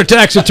it because you're a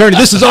tax attorney.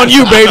 This is on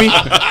you, baby.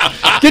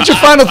 Get your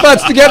final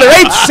thoughts together.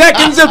 8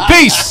 seconds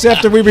apiece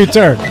after we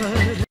return.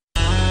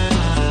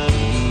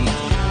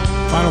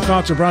 Final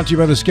thoughts are brought to you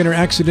by the Skinner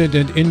Accident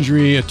and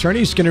Injury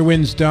Attorney,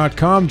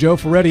 SkinnerWins.com. Joe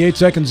Ferretti, 8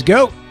 seconds,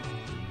 go.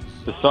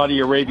 The Saudi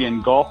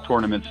Arabian golf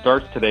tournament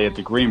starts today at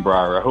the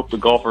Greenbrier. I hope the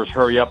golfers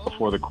hurry up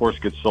before the course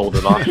gets sold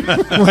at auction.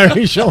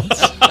 Larry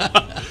Schultz.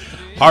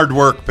 Hard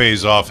work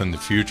pays off in the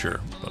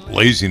future, but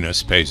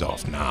laziness pays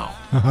off now.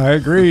 I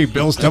agree.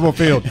 Bill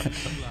Stubblefield.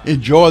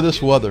 Enjoy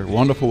this weather,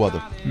 wonderful weather.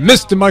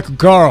 Mr. Michael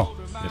Carl.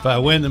 If I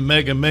win the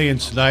Mega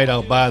Millions tonight,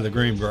 I'll buy the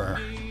Greenbrier.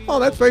 Oh,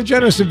 that's very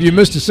generous of you,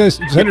 Mr.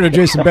 Senator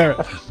Jason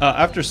Barrett.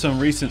 After some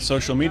recent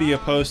social media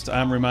posts,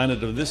 I'm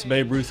reminded of this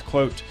Babe Ruth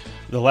quote: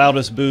 "The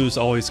loudest boos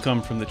always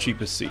come from the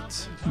cheapest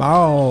seats."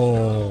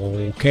 Oh,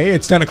 okay.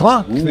 It's 10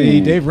 o'clock.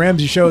 The Dave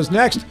Ramsey Show is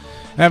next.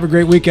 Have a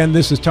great weekend.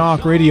 This is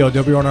Talk Radio,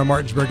 WRNR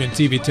Martinsburg and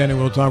TV 10, and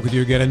we'll talk with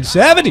you again in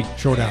 70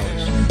 short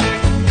hours.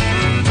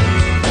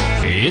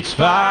 It's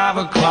 5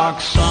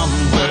 o'clock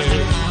somewhere.